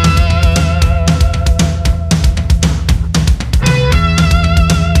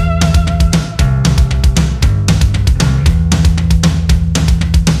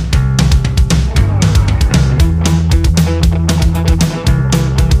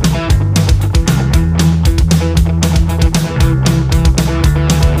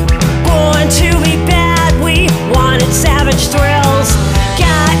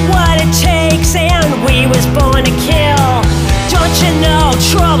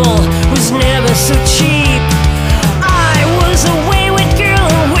 So cheap, I was a wayward girl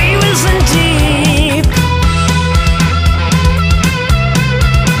and we was in deep.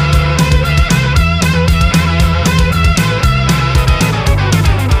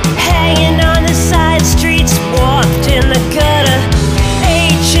 Hanging on the side streets, walked in the gutter.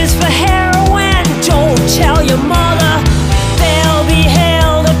 H is for heroin, don't tell your mother. There'll be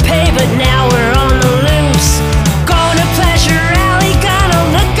hell to pay, but now we're on the loose. Going to Pleasure Alley, gonna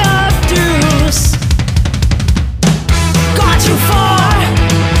look up Deuce. Got too far,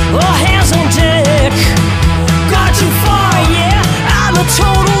 oh hands on deck. Got too far, yeah, I'm a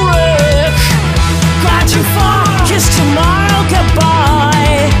total wreck. Got too far, kiss tomorrow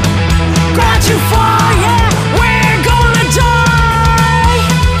goodbye. Got too far, yeah, we're gonna die.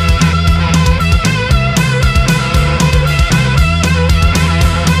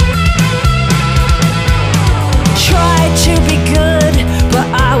 Tried to be good, but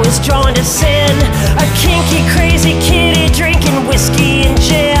I was drawn to sin. A kinky, crazy kitty drinking whiskey and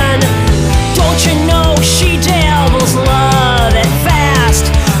gin. Don't you know she dabbles, love it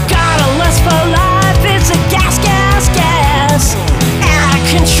fast. Got a lust for life, it's a gas, gas, gas. Out of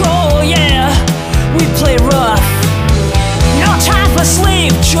control, yeah, we play rough. No time for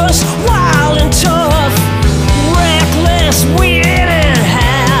sleep, just wild wild and tough, reckless, we didn't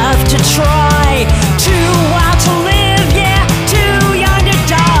have to try. Too wild to live, yeah, too young to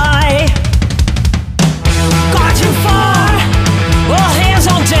die. Got too far, all hands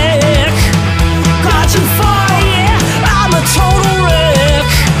on deck. Got too far, yeah, I'm a total wreck.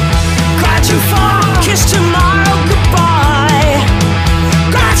 Got too far, kiss tomorrow goodbye.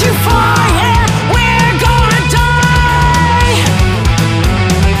 Got too far, yeah, we're gonna die.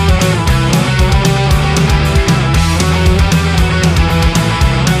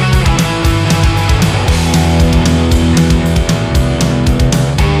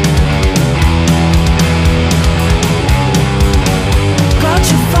 Got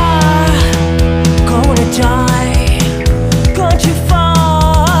too far, gonna die. Got too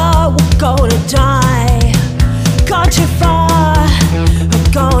far, we're gonna die. Got too far,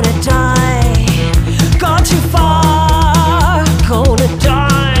 we're gonna die. Got too far, gonna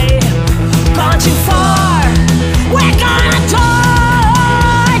die. Got too far, we're gonna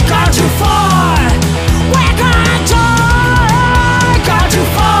die. Got too far, we're gonna die. Got too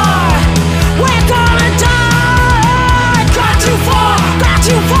far, we're gonna die. Got too far, got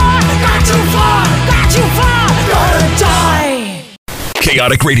too far, got too far, got too far, gonna die.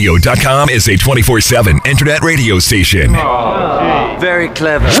 ChaoticRadio.com is a 24/7 internet radio station. Very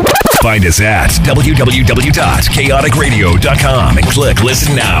clever. Find us at www.chaoticradio.com and click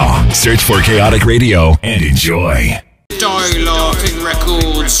Listen Now. Search for Chaotic Radio and enjoy. Die-Laughing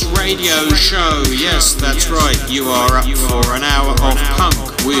Records radio show. Yes, that's right. You are up for an hour of punk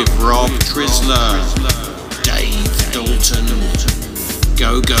with Rob Trisler, Dave Dalton,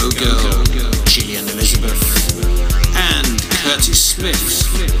 Go Go Girl, Gillian Elizabeth, and Curtis Smith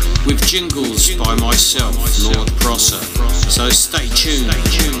with jingles by myself, Lord Prosser. So stay tuned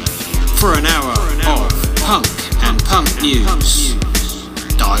for an hour of punk and punk news.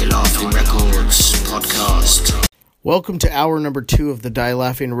 Die-Laughing Records podcast. Welcome to hour number 2 of the Die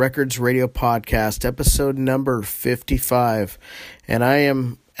Laughing Records radio podcast, episode number 55. And I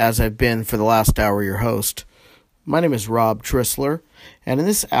am, as I've been for the last hour, your host. My name is Rob Trisler, and in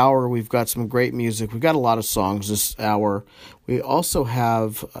this hour we've got some great music. We've got a lot of songs this hour. We also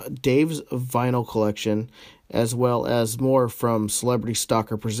have Dave's vinyl collection, as well as more from Celebrity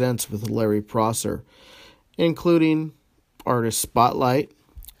Stalker Presents with Larry Prosser, including Artist Spotlight,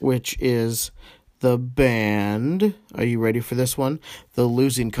 which is the band, are you ready for this one? The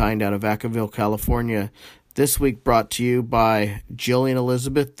Losing Kind out of Vacaville, California. This week brought to you by Jillian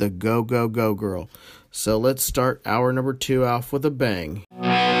Elizabeth, the Go Go Go Girl. So let's start hour number 2 off with a bang.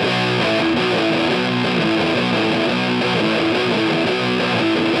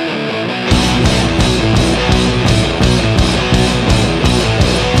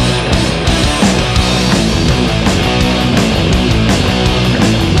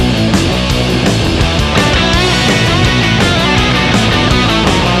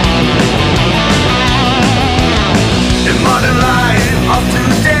 Modern life of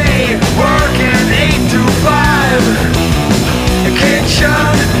today, working 8 to 5. Kitchen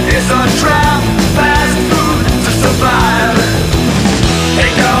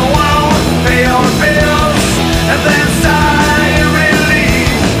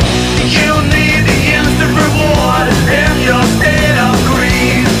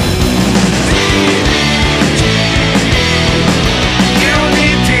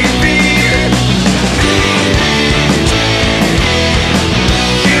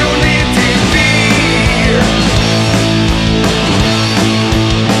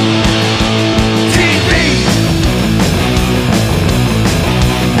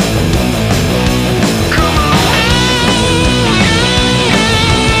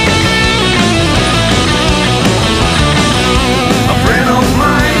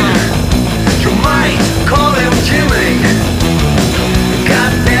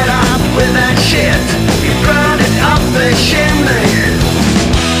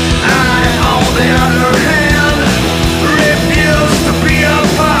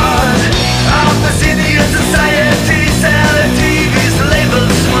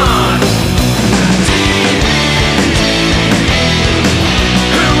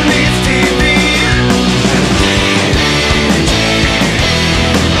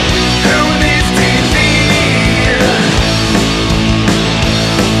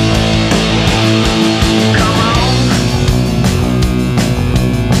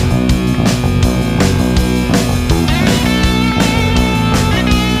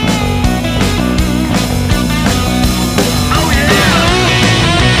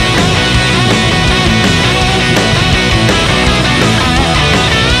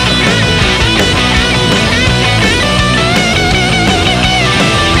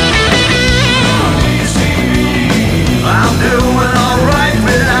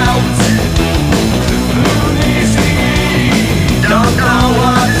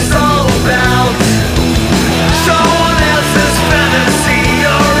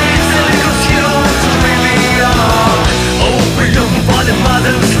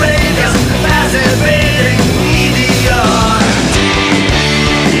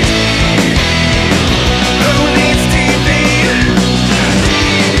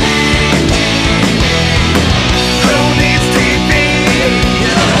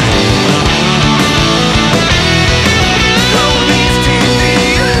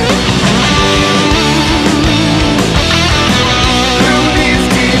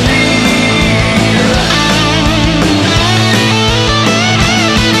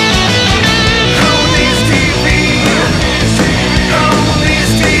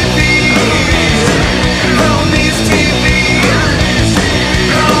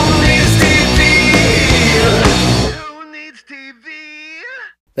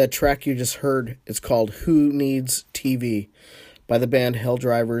That track you just heard is called Who Needs TV by the band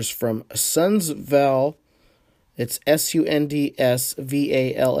Helldrivers from Sundsvall. It's Sundsvall,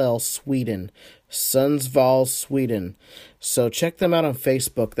 Sweden. Sundsvall, Sweden. So check them out on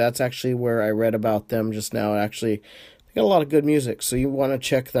Facebook. That's actually where I read about them just now. Actually, they got a lot of good music, so you want to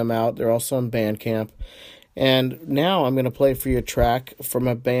check them out. They're also on Bandcamp. And now I'm going to play for you a track from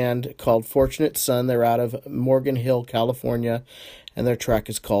a band called Fortunate Son. They're out of Morgan Hill, California, and their track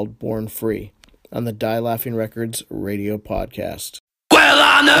is called Born Free on the Die Laughing Records radio podcast. Well,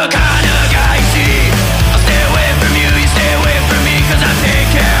 I'm the kind of guy you see. I'll stay away from you, you stay away from me, 'cause I take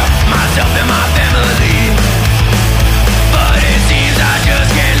care of myself and my family. But it seems I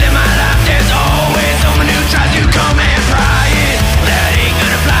just can't live my life. There's always someone who tries to come and pry it. That ain't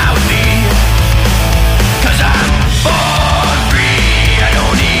gonna fly with me, 'cause I'm born free. I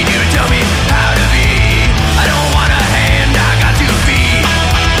don't need you to tell me how to be. I don't want a hand, I got 2 feet.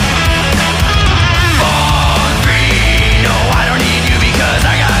 Born free, no, I don't need you because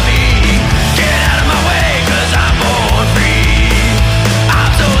I got me. Get out of my way, 'cause I'm born free.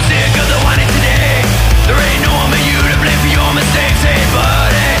 I'm so sick of the whining today. There ain't no one but you to blame for your mistakes. Hey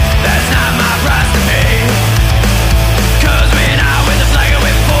buddy, that's not my price to pay. 'Cause when I wear the flag, I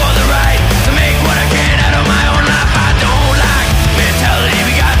wait for the right to make what I can out of my own life. I don't like mentality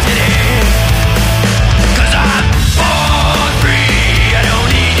we got today. 'Cause I'm born free. I don't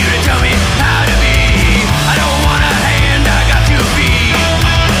need you to tell me how to be. I don't want a hand, I got 2 feet.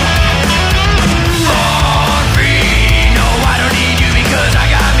 Born free. No, I don't need you because I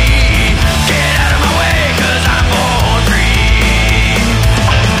got me. Get out of my way, 'cause I'm born free.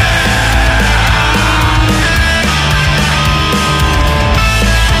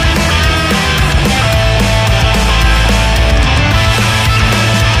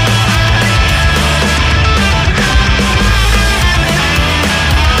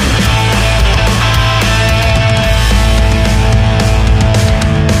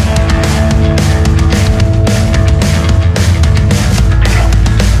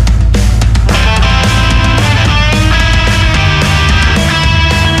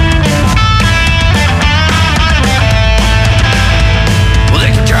 Well,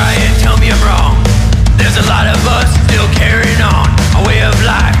 they can try and tell me I'm wrong. There's a lot of us still carrying on a way of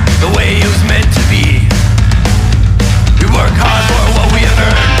life, the way it was meant to be. We work hard for what we have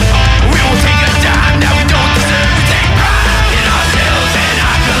earned. We won't take a dime that we don't deserve. We take pride in ourselves and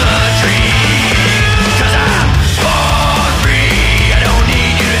our country. 'Cause I'm born free. I don't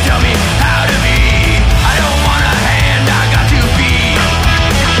need you to tell me how to be. I don't want a hand, I got 2 feet.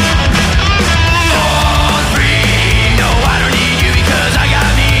 Born free. No, I don't need you because I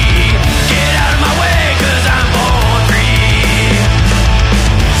got me. Get out of my way, 'cause I'm born free.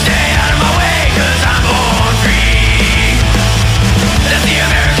 Stay out of my way, 'cause I'm born free. That's the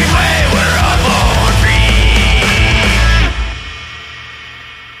American way, we're all born free.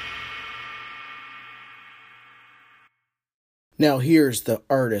 Now here's the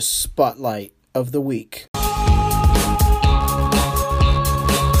artist spotlight of the week.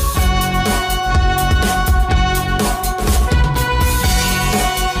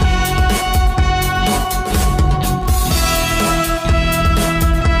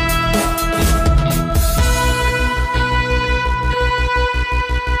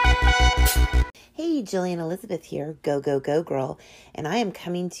 Hey, Jillian Elizabeth here, Go Go Go Girl, and I am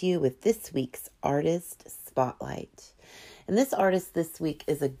coming to you with this week's Artist Spotlight. And this artist this week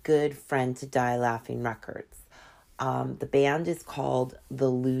is a good friend to Die Laughing Records. The band is called The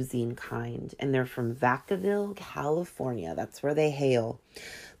Losing Kind, and they're from Vacaville, California. That's where they hail.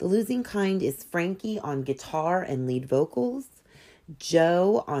 The Losing Kind is Frankie on guitar and lead vocals,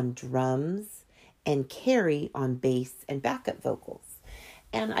 Joe on drums, and Carrie on bass and backup vocals.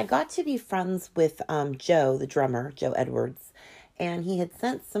 And I got to be friends with Joe, the drummer, Joe Edwards, and he had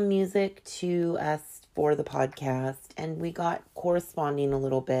sent some music to us for the podcast, and we got corresponding a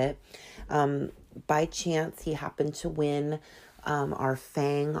little bit. By chance, he happened to win our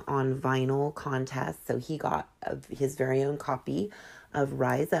Fang on Vinyl contest, so he got his very own copy of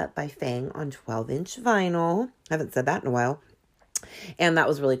Rise Up by Fang on 12-inch vinyl. I haven't said that in a while. And that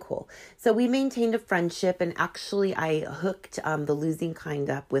was really cool. So we maintained a friendship, and actually I hooked The Losing Kind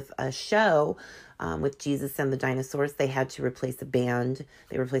up with a show with Jesus and the Dinosaurs. They had to replace a band.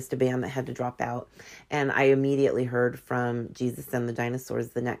 They replaced a band that had to drop out. And I immediately heard from Jesus and the Dinosaurs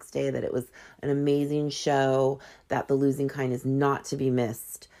the next day that it was an amazing show, that The Losing Kind is not to be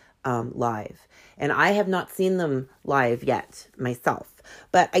missed live. And I have not seen them live yet myself.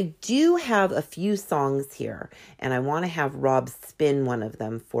 But I do have a few songs here, and I want to have Rob spin one of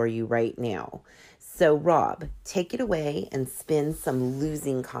them for you right now. So, Rob, take it away and spin some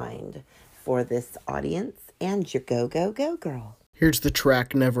Losing Kind for this audience and your Go, Go, Go Girl. Here's the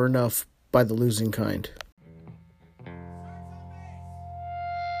track Never Enough by The Losing Kind.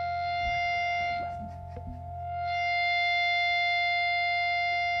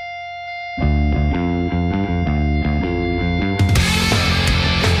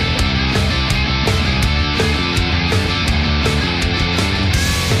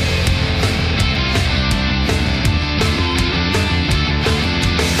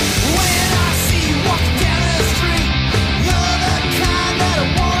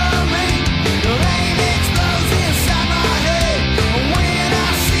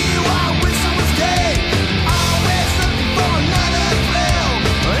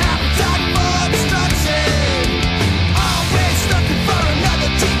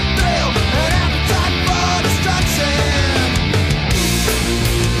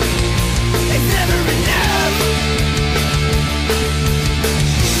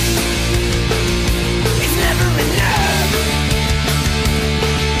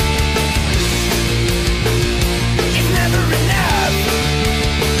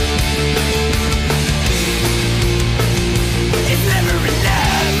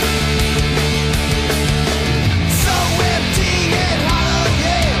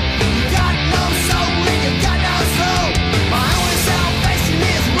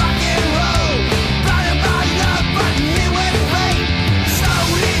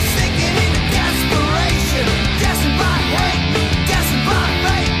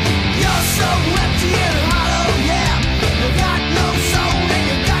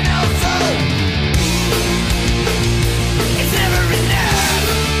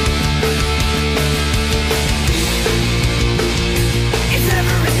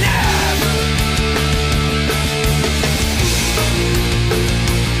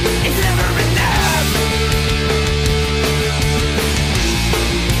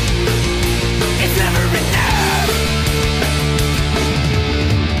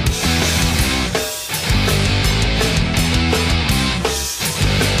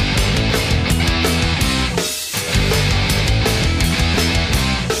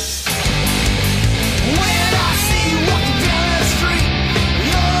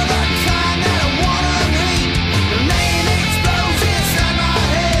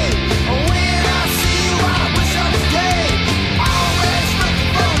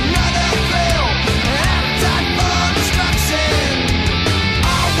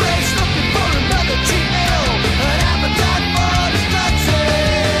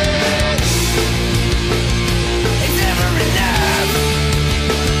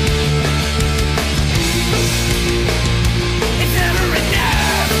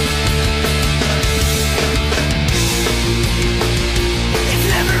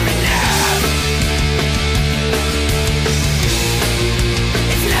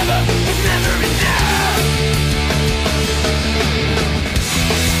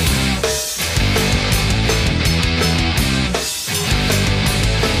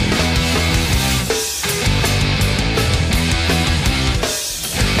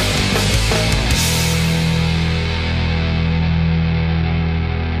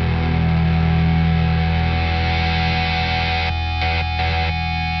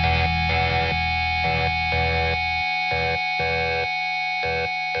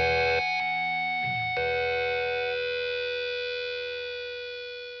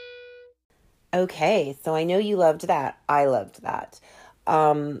 Okay, so I know you loved that. I loved that.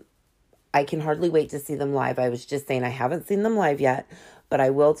 I can hardly wait to see them live. I was just saying I haven't seen them live yet, but I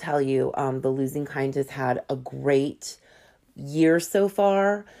will tell you, The Losing Kind has had a great year so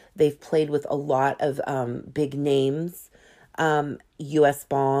far. They've played with a lot of big names, US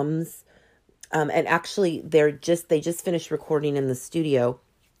Bombs, and actually they just finished recording in the studio,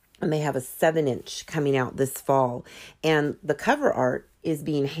 and they have a 7-inch coming out this fall, and the cover art is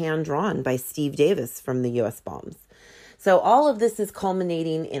being hand-drawn by Steve Davis from the US Bombs. So all of this is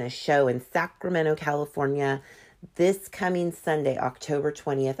culminating in a show in Sacramento, California, this coming Sunday, October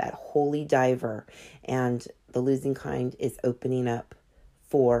 20th at Holy Diver. And The Losing Kind is opening up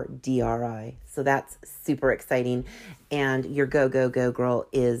for DRI. So that's super exciting. And your Go, Go, Go Girl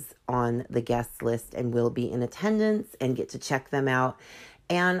is on the guest list and will be in attendance and get to check them out.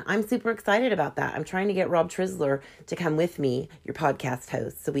 And I'm super excited about that. I'm trying to get Rob Trisler to come with me, your podcast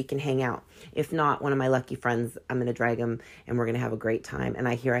host, so we can hang out. If not, one of my lucky friends, I'm going to drag him and we're going to have a great time. And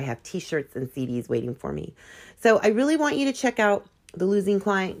I hear I have t-shirts and CDs waiting for me. So I really want you to check out The Losing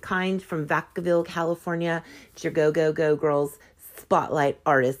Kind from Vacaville, California. It's your Go, Go, Go Girls Spotlight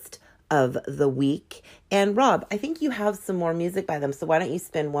artist of the week. And Rob, I think you have some more music by them, so why don't you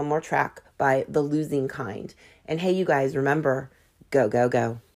spin one more track by The Losing Kind? And hey, you guys, remember, go, go,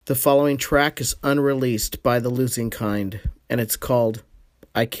 go. The following track is unreleased by The Losing Kind, and it's called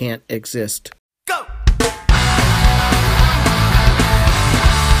I Can't Exist.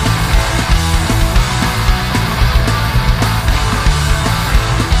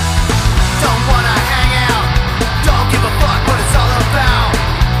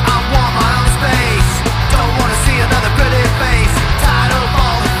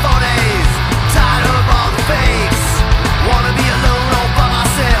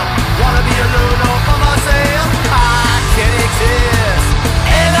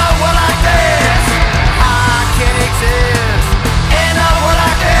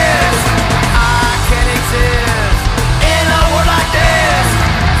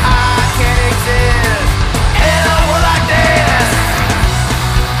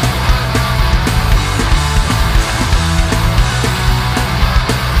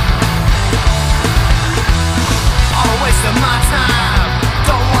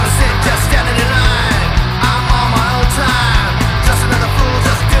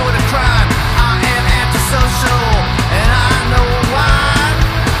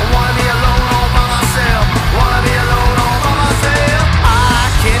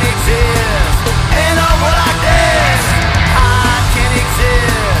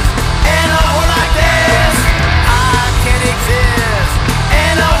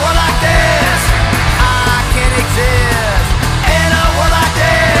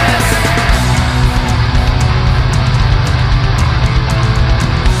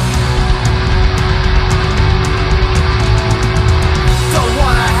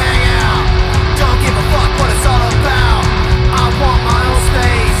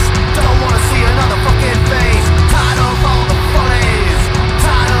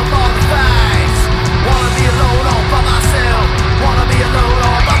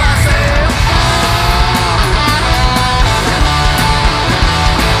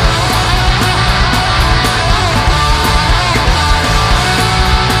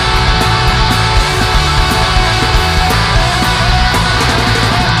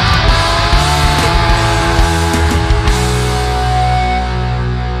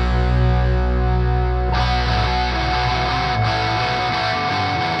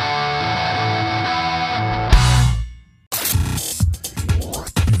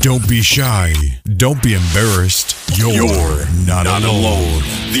 Don't be shy. Don't be embarrassed. You're not alone.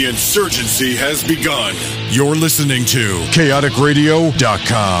 The insurgency has begun. You're listening to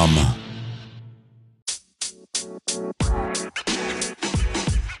chaoticradio.com.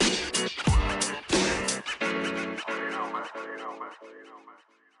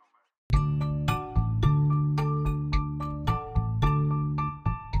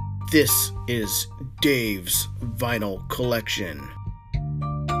 This is Dave's Vinyl Collection.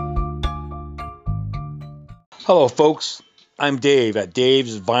 Hello, folks. I'm Dave at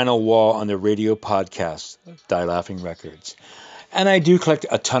Dave's Vinyl Wall on the radio podcast, Die Laughing Records. And I do collect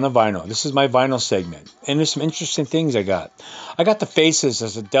a ton of vinyl. This is my vinyl segment. And there's some interesting things I got. I got the Faces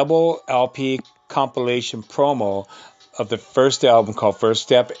as a double LP compilation promo of the first album called First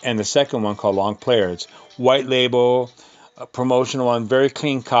Step and the second one called Long Players. White label, promotional one, very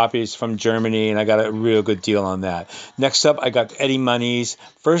clean copies from Germany, and I got a real good deal on that. Next up, I got Eddie Money's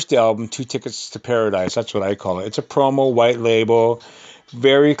first album, Two Tickets to Paradise. That's what I call it. It's a promo, white label,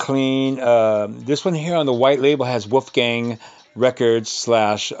 very clean. This one here on the white label has Wolfgang Records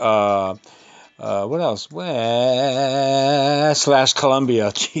slash what else? Slash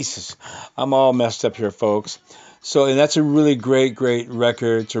Columbia. Jesus, I'm all messed up here, folks. So, and that's a really great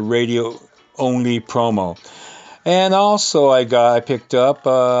record. It's a radio-only promo. And also I picked up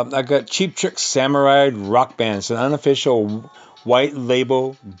Cheap Trick Samurai Rock Band. It's an unofficial white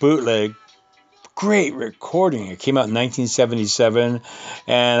label bootleg. Great recording. It came out in 1977,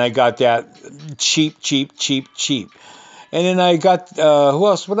 and I got that cheap. And then I got who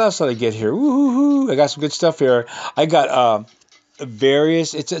else? What else did I get here? Woo-hoo-hoo. I got some good stuff here. I got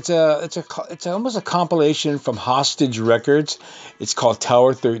various. It's almost a compilation from Hostage Records. It's called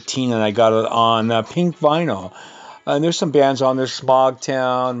Tower 13, and I got it on pink vinyl. And there's some bands on there: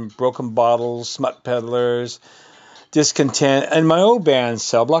 Smogtown, Broken Bottles, Smut Peddlers, Discontent, and my old band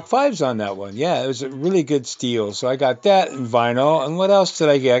Cell Block 5's on that one. Yeah, it was a really good steal. So I got that in vinyl. And what else did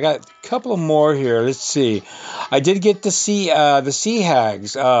I get? I got a couple of more here. Let's see. I did get the Sea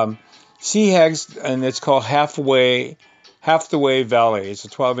Hags. Sea Hags, and it's called Half the Way Valley. It's a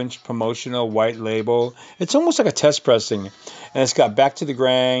 12-inch promotional white label. It's almost like a test pressing. And it's got Back to the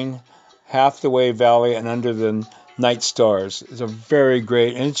Grind, Half the Way Valley, and Under the Night Stars. It's a very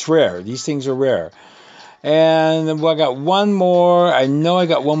great, and it's rare. These things are rare. And well, I got one more. I know I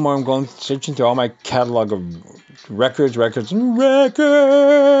got one more. I'm going searching through all my catalog of records.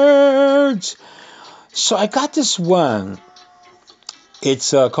 So I got this one.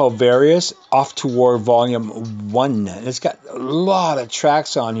 It's called Various, Off to War Volume 1. And it's got a lot of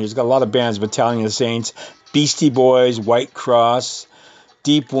tracks on here. It's got a lot of bands, Battalion of Saints, Beastie Boys, White Cross,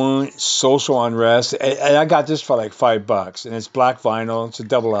 Deep Wound, Social Unrest. And I got this for like $5. And it's black vinyl. It's a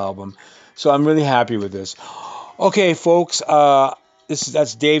double album. So I'm really happy with this. Okay, folks.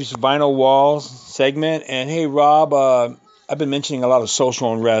 That's Dave's Vinyl Wall segment. And hey, Rob, I've been mentioning a lot of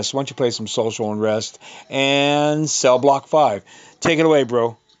Social Unrest. Why don't you play some Social Unrest and Cell Block 5? Take it away,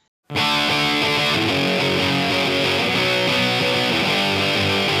 bro.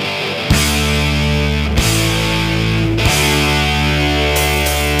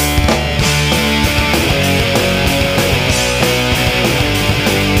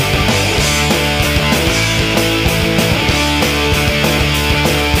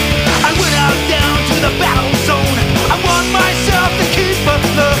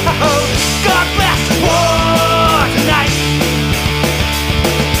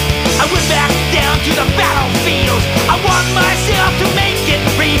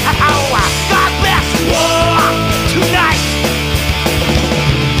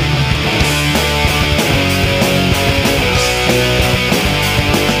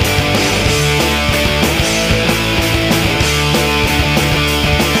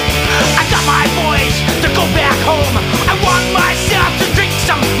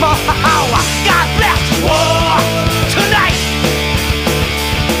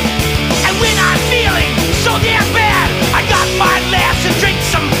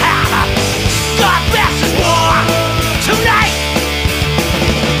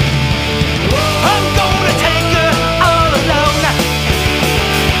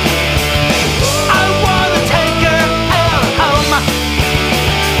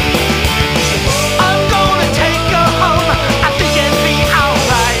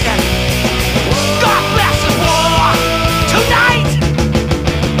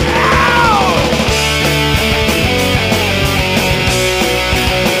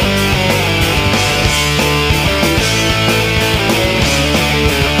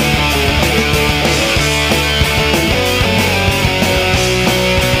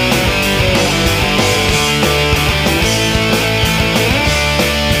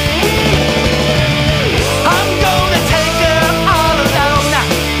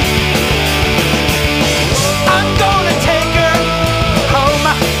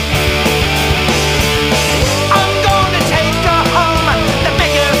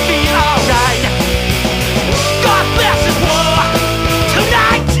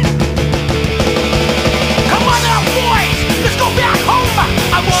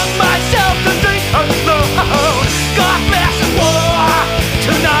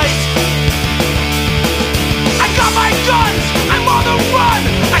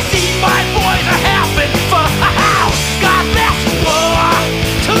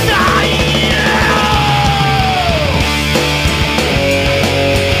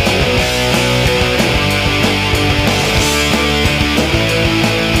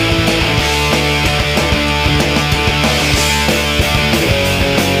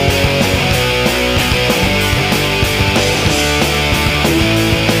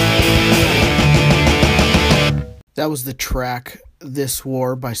 That was the track This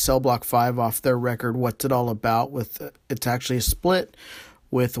War by Cell Block 5 off their record What's It All About. It's actually a split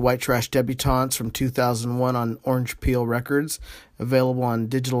with White Trash Debutantes from 2001 on Orange Peel Records, available on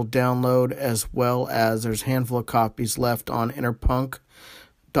digital download, as well as there's a handful of copies left on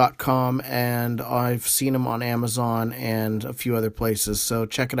interpunk.com, and I've seen them on Amazon and a few other places, so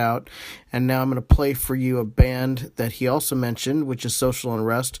check it out. And now I'm going to play for you a band that he also mentioned, which is Social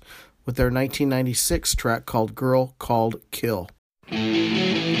Unrest, with their 1996 track called Girl Called Kill.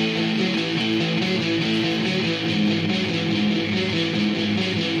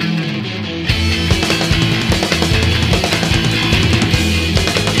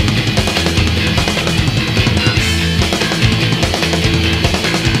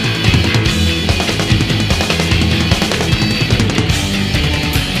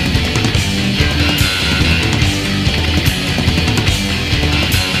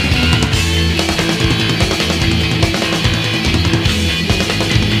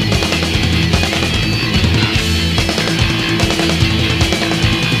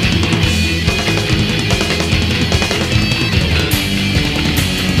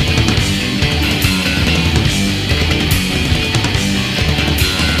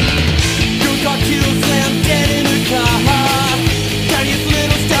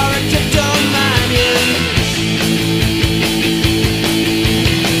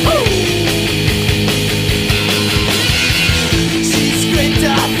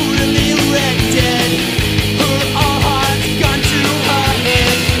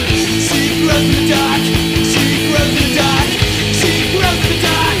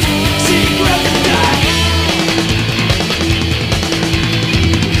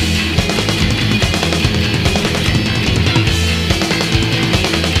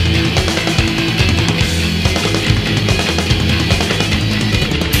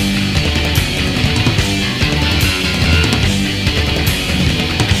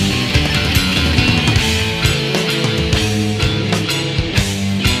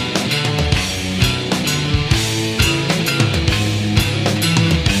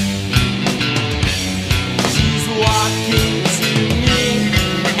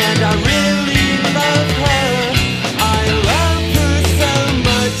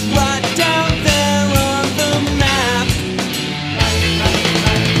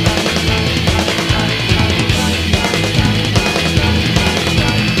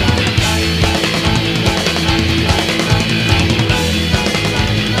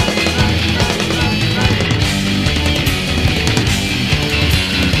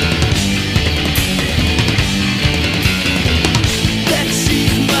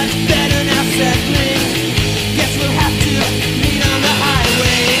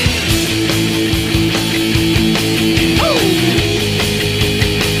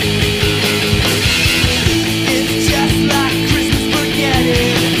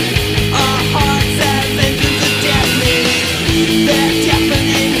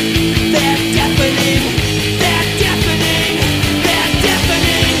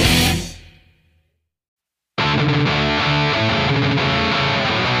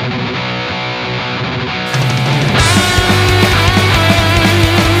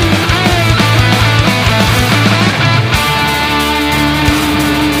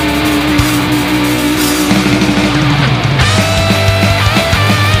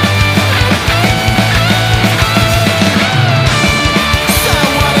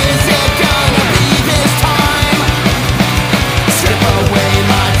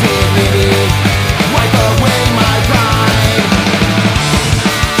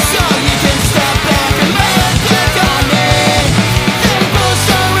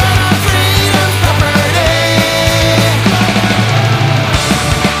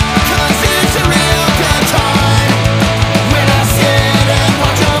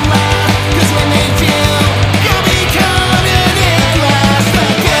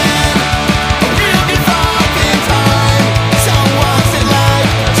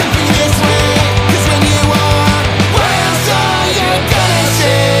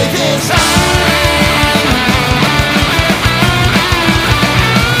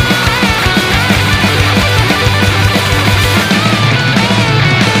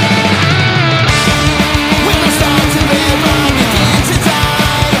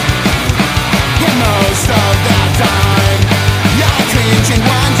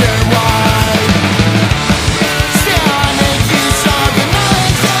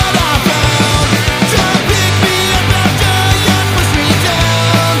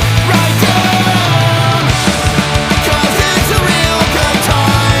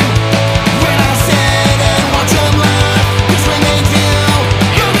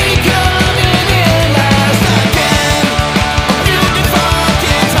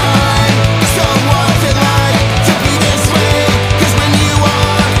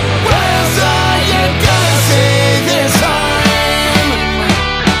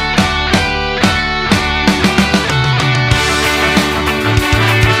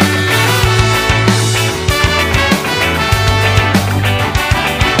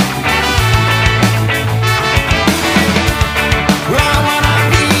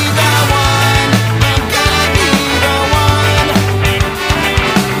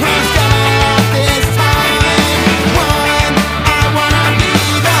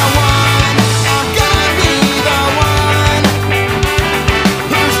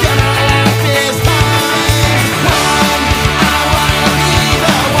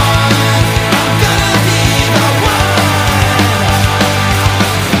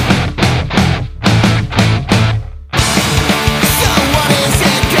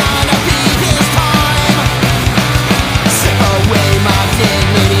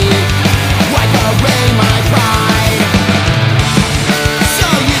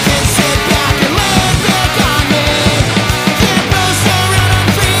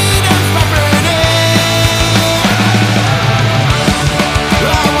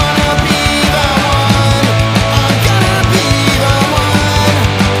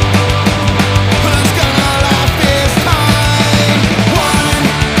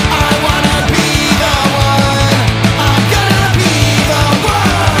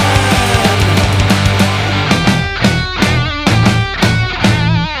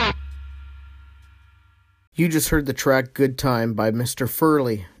 You just heard the track Good Time by Mr.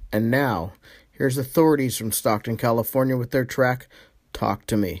 Furley. And now, here's Authorities from Stockton, California with their track Talk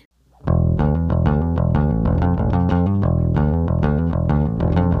to Me.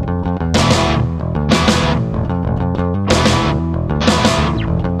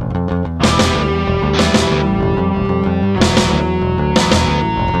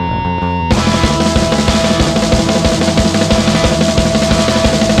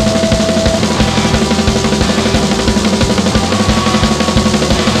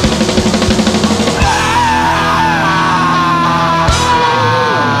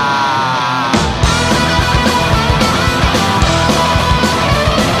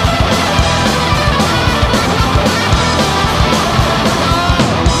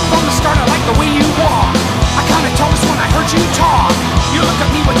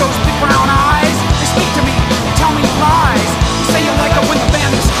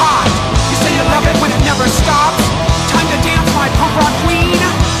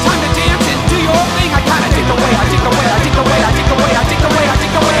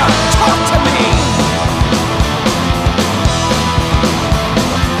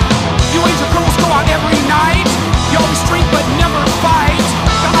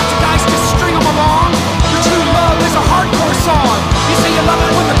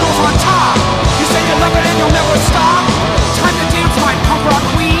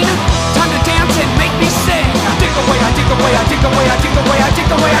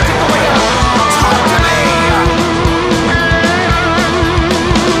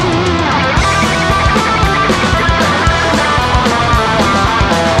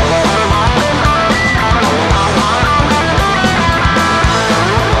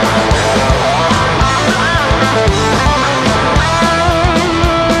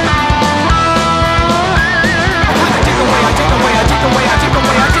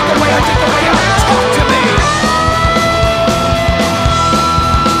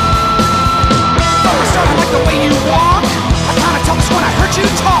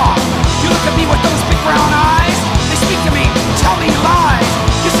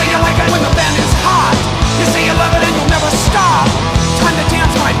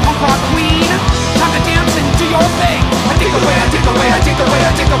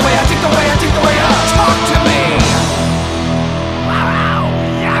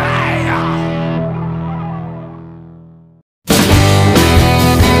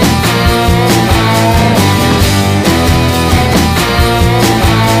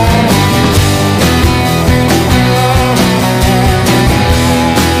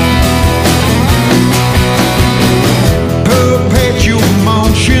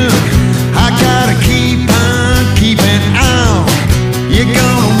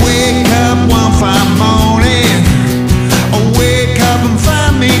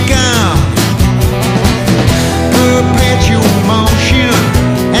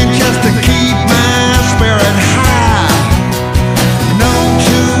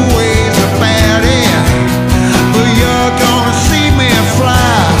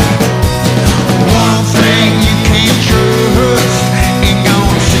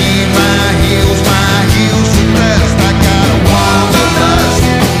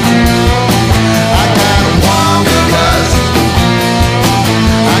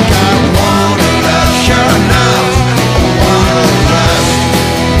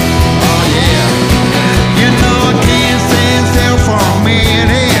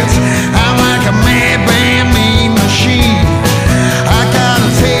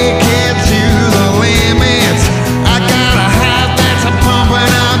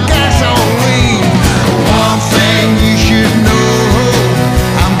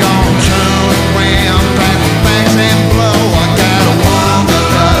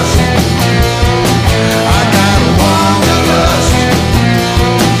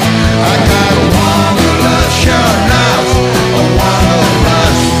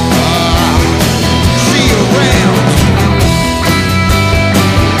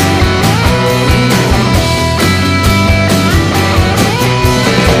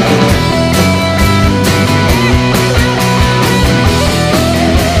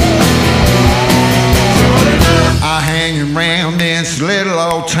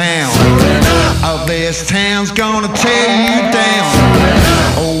 small town. Oh, this town's gonna tear you down.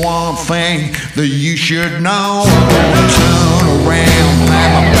 Oh, one thing that you should know, I'm gonna turn around,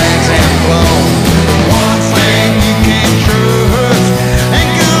 pack my bags and blow. One thing you can't trust,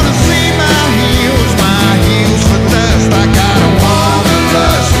 ain't gonna see my heels for dust. I got a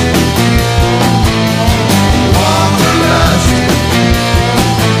wanderlust, wanderlust,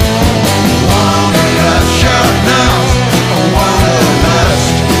 wanderlust, sure enough, a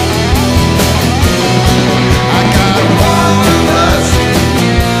wanderlust. I got a wanderlust,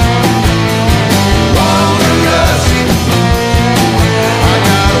 wanderlust. I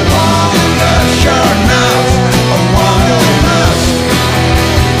got a wanderlust, sure enough, a wanderlust.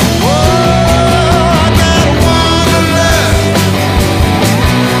 Whoa, I got a wanderlust.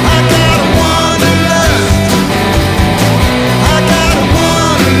 I got a wanderlust. I got a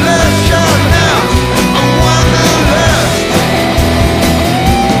wanderlust, sure enough, a wanderlust.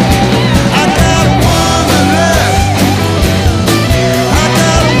 I got a wanderlust. I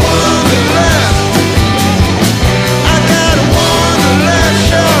got a wanderlust. I got a wanderlust,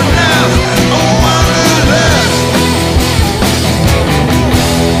 sure enough, a wanderlust.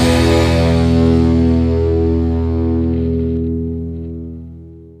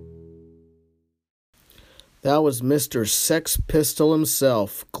 That was Mr. Sex Pistol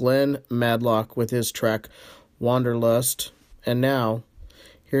himself, Glenn Madlock, with his track Wanderlust. And now,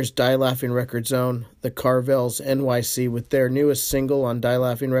 here's Die Laughing Records' own The Carvels NYC with their newest single on Die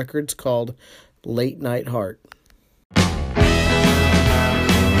Laughing Records called Late Night Heart.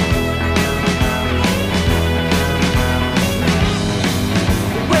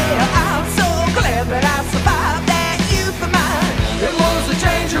 Well, I'm so glad that I survived that youth of mine. It was a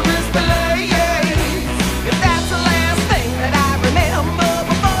dangerous place. If that's the last thing that I remember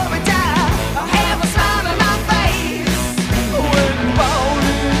before I die, I'll have a smile on my face. When you're born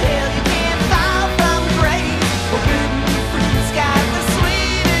in hell, you can't fall from the grave. Forbidden fruit's got the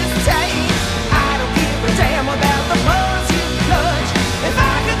sweetest taste. I don't give a damn about the bugs you touch. If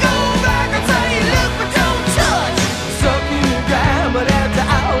I could go back, I'd tell you, look but don't touch. Sucking the ground, but after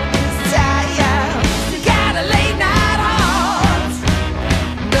all this time, you got a late night heart.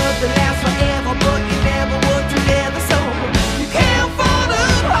 Nothing lasts forever, but you never work together, so you can't fall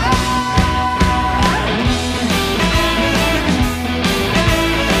apart.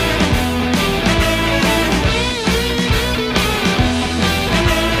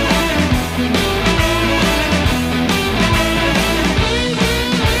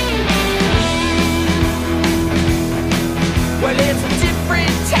 Well, it's a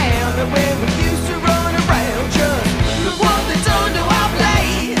different town than where we used to run around. Just look what they've done to our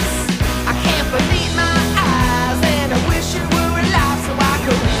place. I can't believe my eyes, and I wish you were alive so I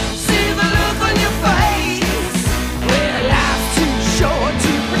could see the look on your face. Well, life's too short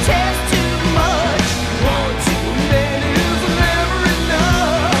to protest too much. One too many is never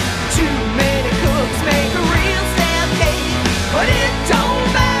enough. Too many cooks make a real stampede, but it don't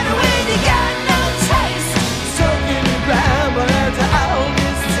matter when you got no taste. Stuck in the ground, but after all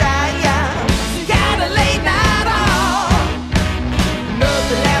this time, you got a late night on.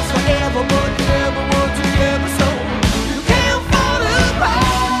 Nothing lasts forever, but you never work together, so you can't fall apart.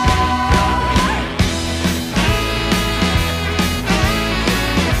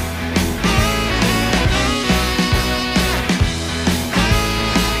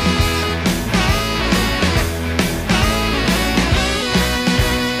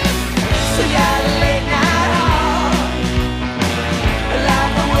 So you got a late night on.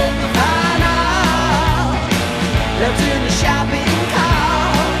 Like the world will find out. Left in the shopping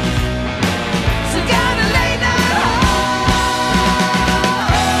cart. So you got a late night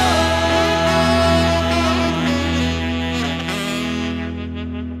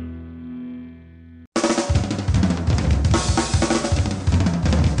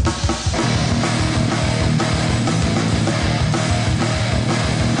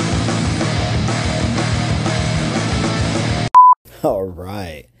All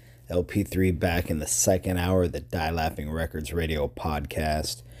right. LP3 back in the second hour of the Die Laughing Records radio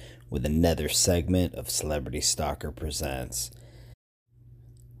podcast with another segment of Celebrity Stalker Presents.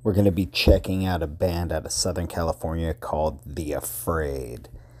 We're going to be checking out a band out of Southern California called The Afraid.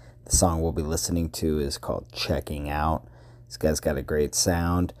 The song we'll be listening to is called Checking Out. This guy's got a great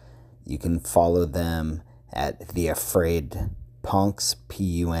sound. You can follow them at The Afraid Punks,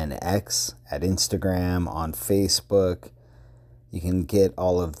 Punx, at Instagram, on Facebook. You can get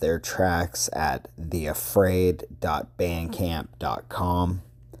all of their tracks at theafraid.bandcamp.com.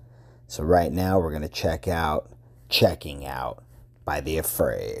 So right now we're going to check out Checking Out by The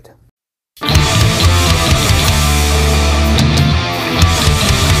Afraid.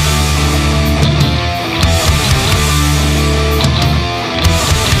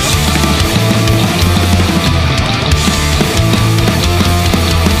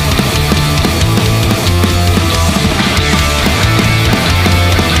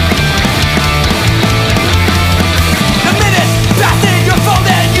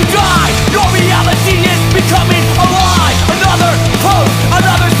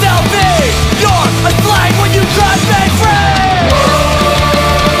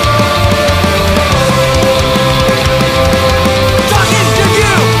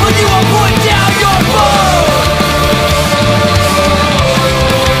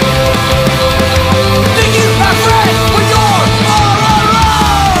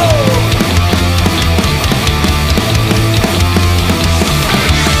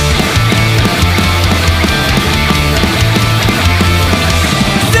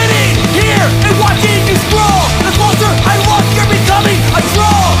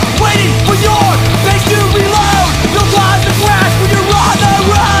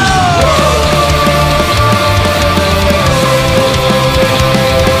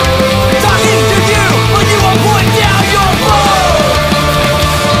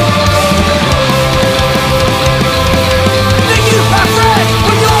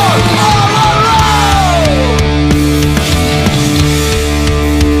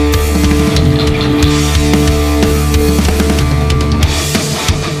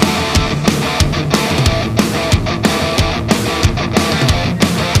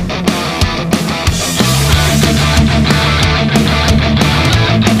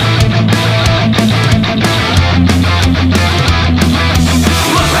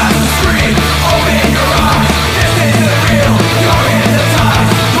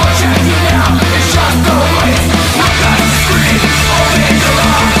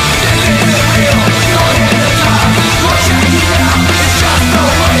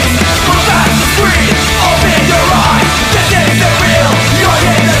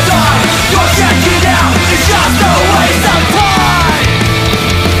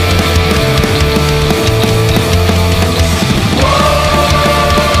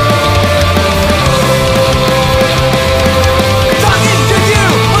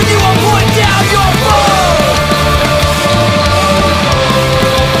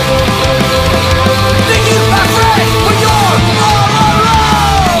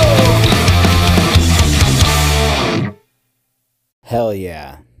 Hell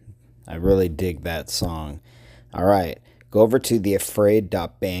yeah. I really dig that song. All right. Go over to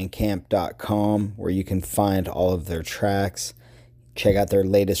theafraid.bandcamp.com where you can find all of their tracks. Check out their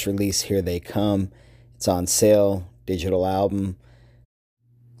latest release, Here They Come. It's on sale, digital album.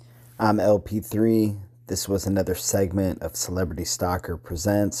 I'm LP3. This was another segment of Celebrity Stalker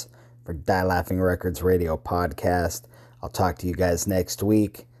Presents for Die Laughing Records Radio Podcast. I'll talk to you guys next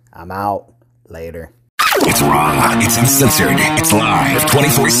week. I'm out. Later. It's raw, it's uncensored, it's live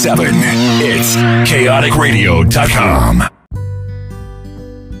 24/7. It's chaoticradio.com.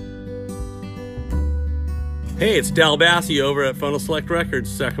 Hey, it's Dal Bassi over at Funnel Select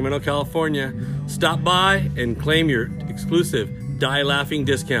Records, Sacramento, California. Stop by and claim your exclusive Die Laughing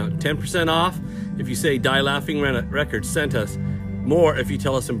discount. 10% off if you say Die Laughing Records sent us. More if you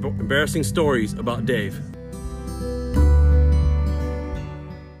tell us embarrassing stories about Dave.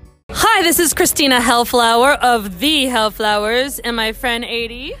 Hi, this is Christina Hellflower of The Hellflowers and my friend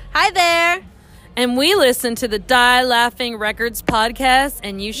 80. Hi there. And we listen to the Die Laughing Records podcast,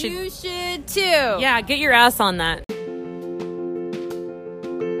 and you should... You should too. Yeah, get your ass on that.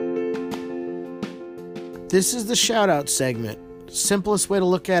 This is the shout-out segment. Simplest way to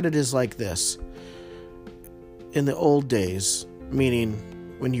look at it is like this. In the old days, meaning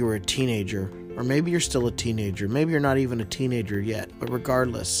when you were a teenager, or maybe you're still a teenager, maybe you're not even a teenager yet, but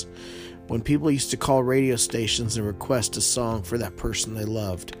regardless, when people used to call radio stations and request a song for that person they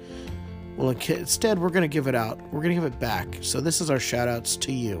loved, well, instead we're going to give it out. We're going to give it back. So this is our shout-outs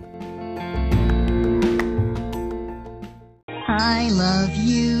to you. I love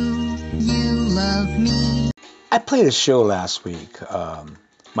you, you love me. I played a show last week.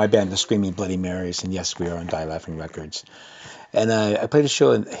 My band, The Screaming Bloody Marys, and yes, we are on Die Laughing Records. And I played a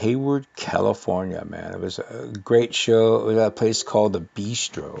show in Hayward, California, man. It was a great show. It was at a place called The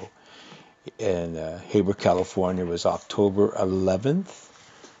Bistro in Hayward, California. It was October 11th.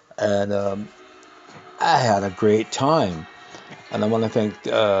 And I had a great time. And I want to thank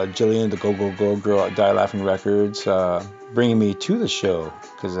Jillian, the Go Go Go girl at Die Laughing Records, bringing me to the show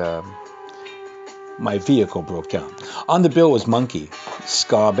because my vehicle broke down. On the bill was Monkey,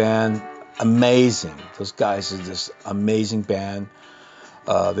 ska band, amazing. Those guys are this amazing band.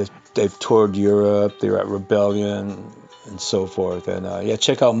 They've toured Europe. They're at Rebellion and so forth. And yeah,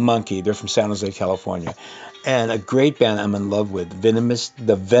 check out Monkey. They're from San Jose, California. And a great band I'm in love with,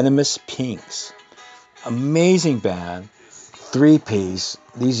 the Venomous Pinks. Amazing band, 3-piece.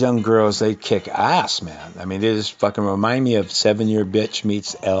 These young girls, they kick ass, man. I mean, they just fucking remind me of 7-Year Bitch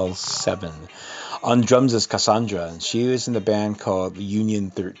meets L7. On drums is Cassandra, and she was in the band called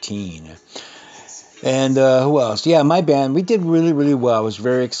Union 13. And who else? Yeah, my band, we did really, really well. I was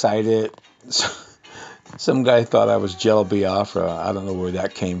very excited. Some guy thought I was Jello Biafra. I don't know where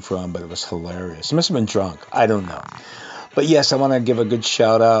that came from, but it was hilarious. He must have been drunk. I don't know. But yes, I want to give a good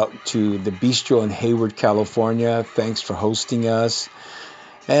shout out to the Bistro in Hayward, California. Thanks for hosting us.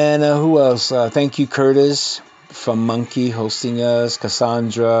 And who else? Thank you, Curtis from Monkey, hosting us.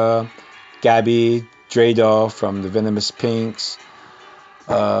 Cassandra, Gabby, Dredal from the Venomous Pinks.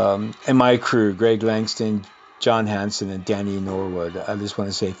 And my crew, Greg Langston, John Hansen, and Danny Norwood. I just want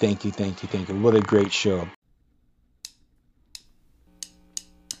to say thank you, thank you, thank you. What a great show.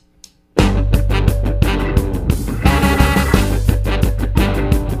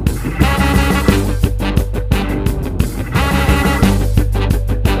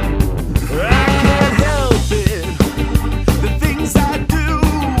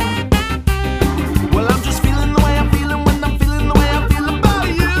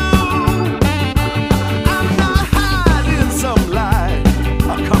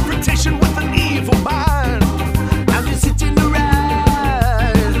 With an evil mind.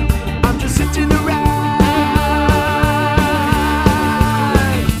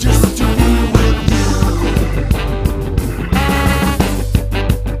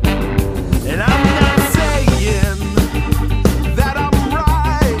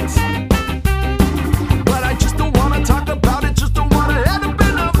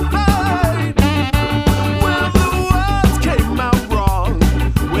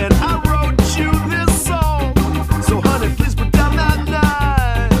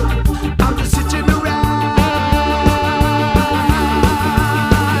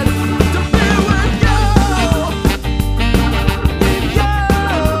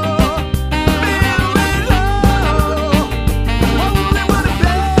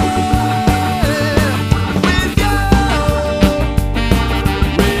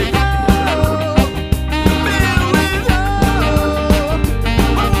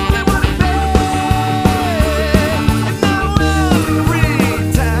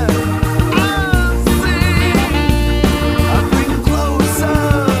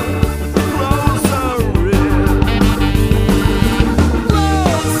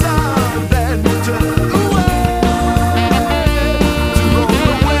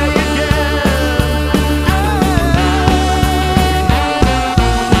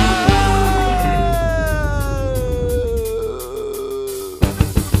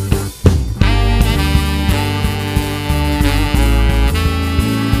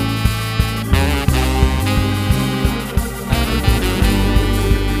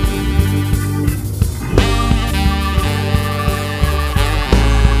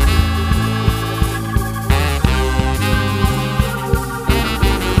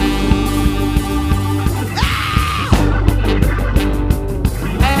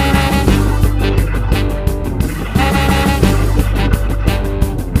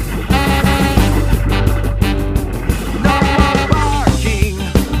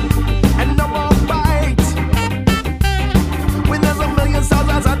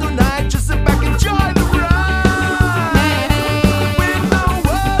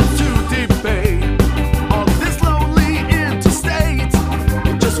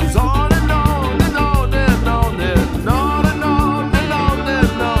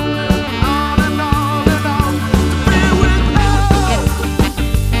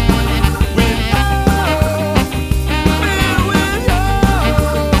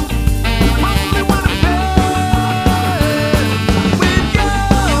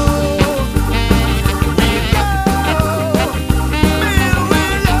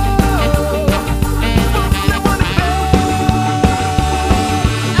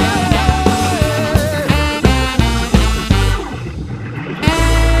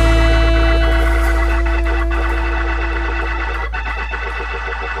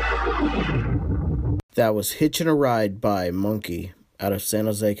 That was Hitchin' a Ride by Monkey out of San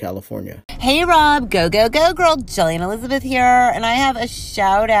Jose, California. Hey Rob, go, go, go girl, Jillian Elizabeth here, and I have a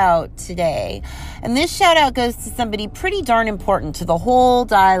shout out today. And this shout out goes to somebody pretty darn important to the whole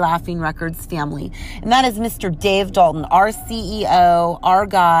Die Laughing Records family. And that is Mr. Dave Dalton, our CEO, our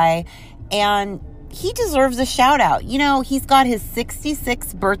guy, and he deserves a shout out. You know, he's got his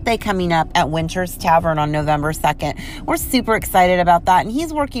 66th birthday coming up at Winter's Tavern on November 2nd. We're super excited about that. And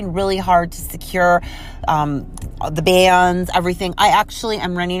he's working really hard to secure the bands, everything. I actually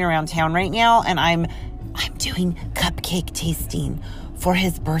am running around town right now and I'm doing cupcake tasting for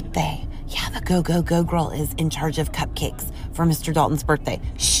his birthday. Yeah, the Go, Go, Go girl is in charge of cupcakes for Mr. Dalton's birthday.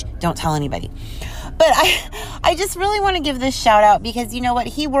 Shh, don't tell anybody. But I just really want to give this shout out because you know what?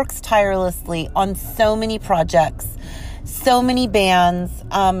 He works tirelessly on so many projects, so many bands.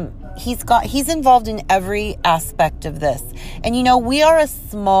 He's involved in every aspect of this. And you know, we are a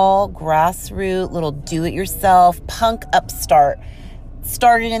small grassroots little do-it-yourself punk upstart.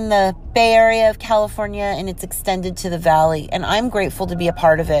 Started in the Bay Area of California and it's extended to the Valley. And I'm grateful to be a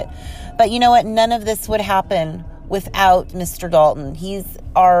part of it. But you know what? None of this would happen without Mr. Dalton. He's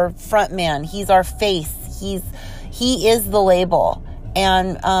our front man. He's our face. He is the label.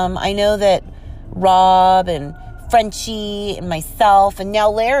 And I know that Rob and Frenchie and myself and now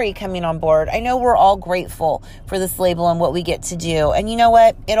Larry coming on board, I know we're all grateful for this label and what we get to do. And you know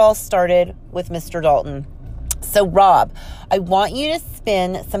what? It all started with Mr. Dalton. So Rob, I want you to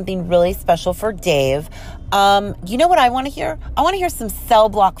spin something really special for Dave. You know what I want to hear? I want to hear some Cell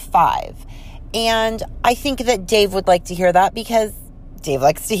Block 5. And I think that Dave would like to hear that because Dave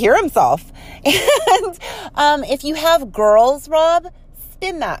likes to hear himself. And if you have girls, Rob,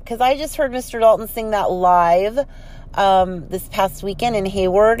 spin that. Because I just heard Mr. Dalton sing that live this past weekend in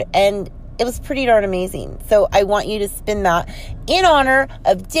Hayward. And it was pretty darn amazing. So I want you to spin that in honor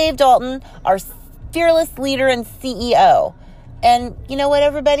of Dave Dalton, our fearless leader and CEO. And you know what,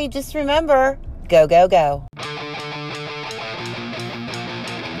 everybody? Just remember, go, go, go.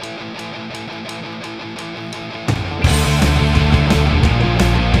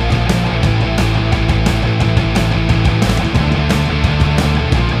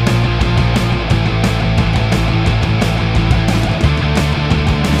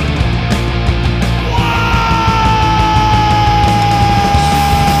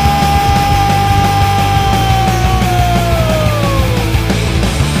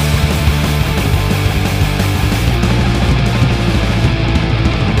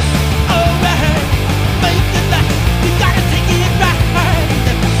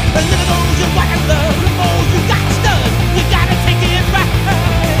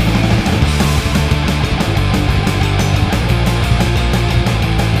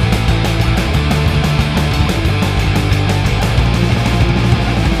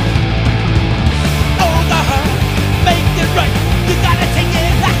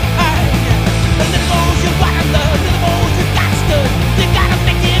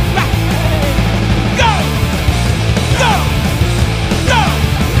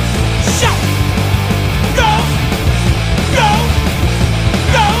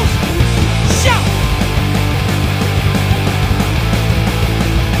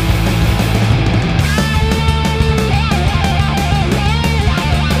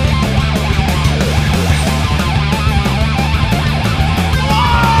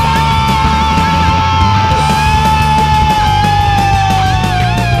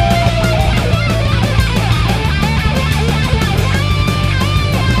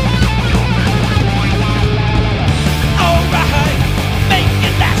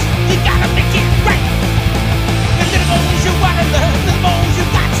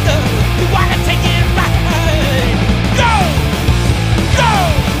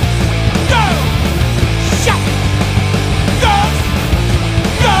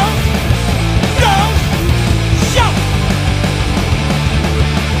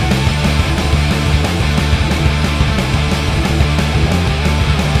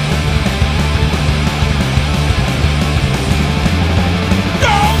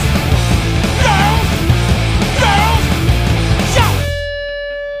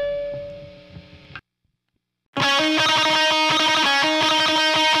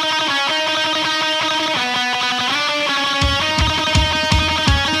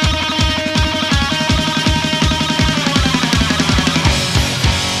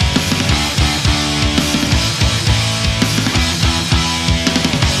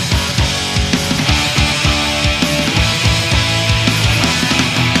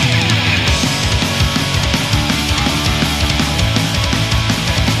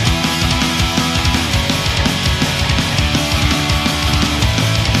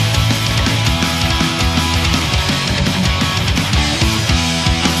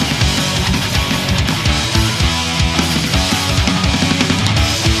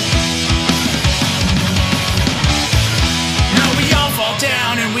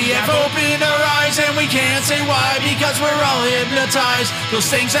 say why, because we're all hypnotized. Those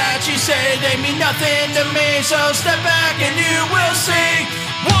things that you say, they mean nothing to me. So step back and you will see.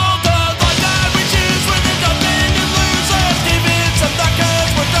 Wall the life that we choose, we're the dumb men to lose. Let's give it some thought,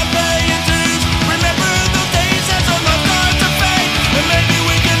 cause we're done paying dues. Remember those days as our love starts to fade, and maybe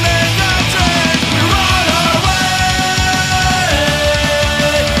we can make a change. We're on our way,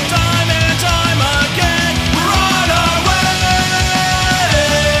 time and time again. We're on our way,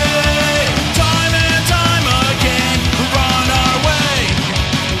 time and time again. We're on our way.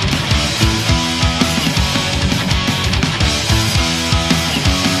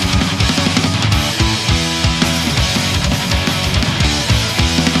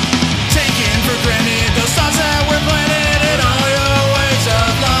 Taking for granted those thoughts that we're planted in all your ways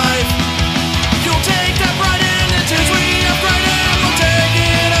of life. You'll take that pride in the tunes we have cried, and we'll take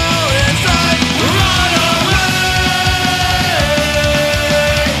it all in stride. We're on our way,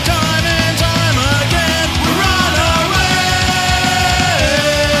 time and time again. We're on our way,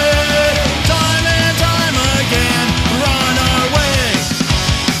 time and time again. We're on our way.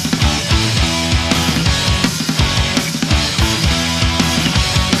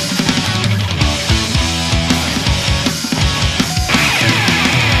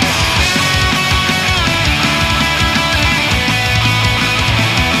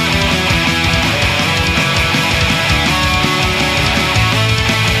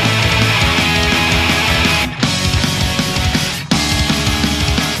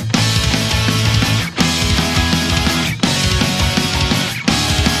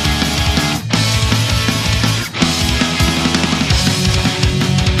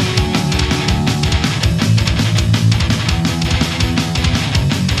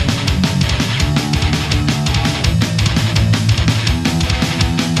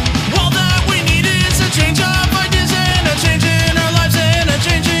 All that we need is a change of ideas and a change in our lives and a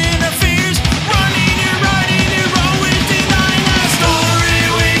change in our fears. Running, you're riding, you're always denying that story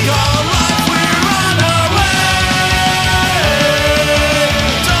we call life. We're on our way,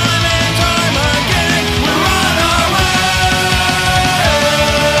 time and time again. We're on our way,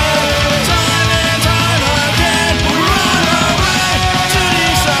 time and time again. We're on our way to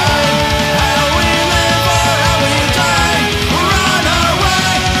decide how we live or how we die. We're on our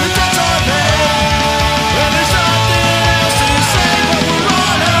way, but that's our pain, and there's nothing else to say. But we're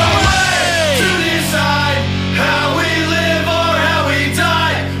on our way to decide how we live or how we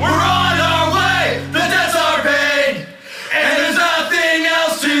die. We're on our way, but that's our pain, and there's nothing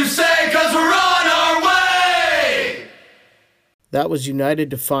else to say, 'cause we're on our way. That was United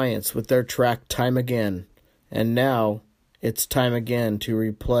Defiance with their track Time Again. And now it's time again to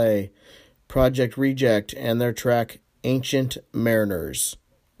replay Project Reject and their track Ancient Mariners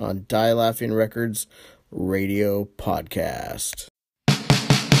on Die Laughing Records Radio Podcast.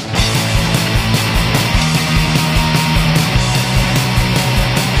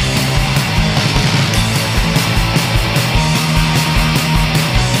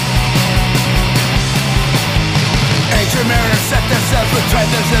 Ancient mariners set themselves with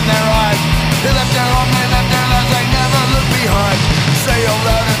treasures in their eyes. They left their home, they left their lives, they never looked behind. Sailed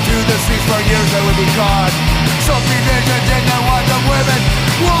out into the seas for years, they would be gone. Soapy visions in their wines of women,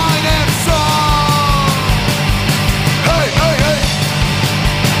 wine and song. Hey, hey, hey.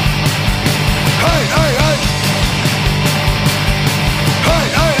 Hey, hey, hey. Hey,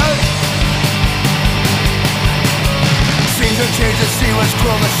 hey, hey. Seasons changed, the sea was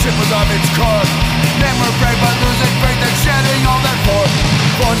cruel, the ship was on its course. Men were brave but losing faith and shedding all their force.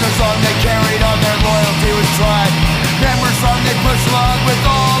 Forces on, they carried on, their loyalty was tried. Men were strong, they pushed along with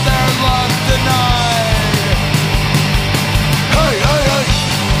all their love denied. Hey, hey, hey.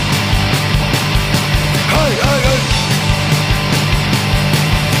 Hey, hey, hey.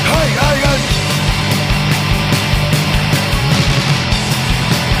 Hey, hey, hey.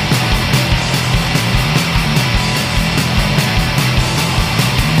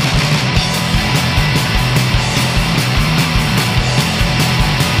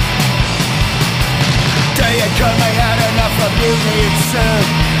 Day had come, they had enough of mutiny ensued.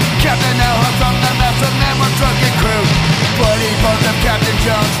 Captain Elham from the mess of men were drunken crew. Bloody bones of Captain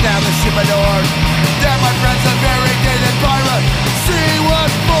Jones, now the ship adored. There my friends, the variegated pirate, see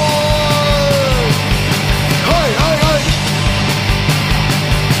what for. Hey, hey, hey.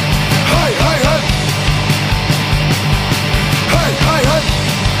 Hey, hey, hey. Hey, hey, hey.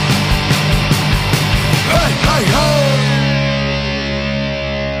 Hey, hey, hey.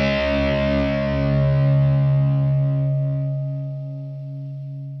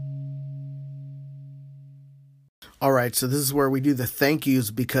 All right, so this is where we do the thank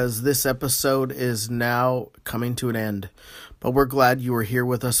yous because this episode is now coming to an end. But we're glad you were here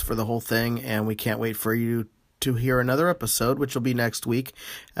with us for the whole thing, and we can't wait for you to hear another episode, which will be next week,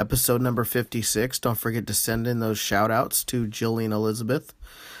 episode number 56. Don't forget to send in those shout-outs to Jillian Elizabeth.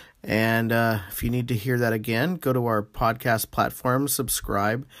 And if you need to hear that again, go to our podcast platform,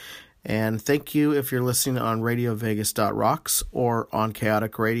 subscribe. And thank you if you're listening on RadioVegas.rocks or on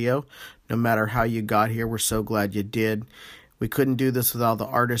Chaotic Radio. No matter how you got here, we're so glad you did. We couldn't do this without the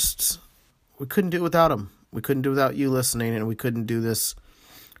artists. We couldn't do it without them. We couldn't do it without you listening, and we couldn't do this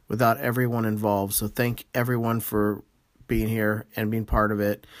without everyone involved. So thank everyone for being here and being part of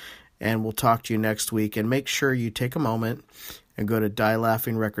it. And we'll talk to you next week. And make sure you take a moment and go to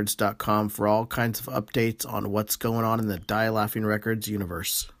DieLaughingRecords.com for all kinds of updates on what's going on in the Die Laughing Records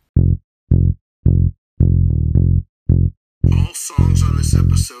universe. All songs on this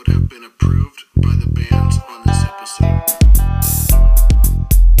episode have been approved by the bands on this episode.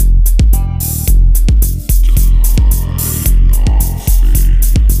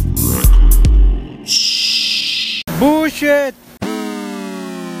 Bullshit!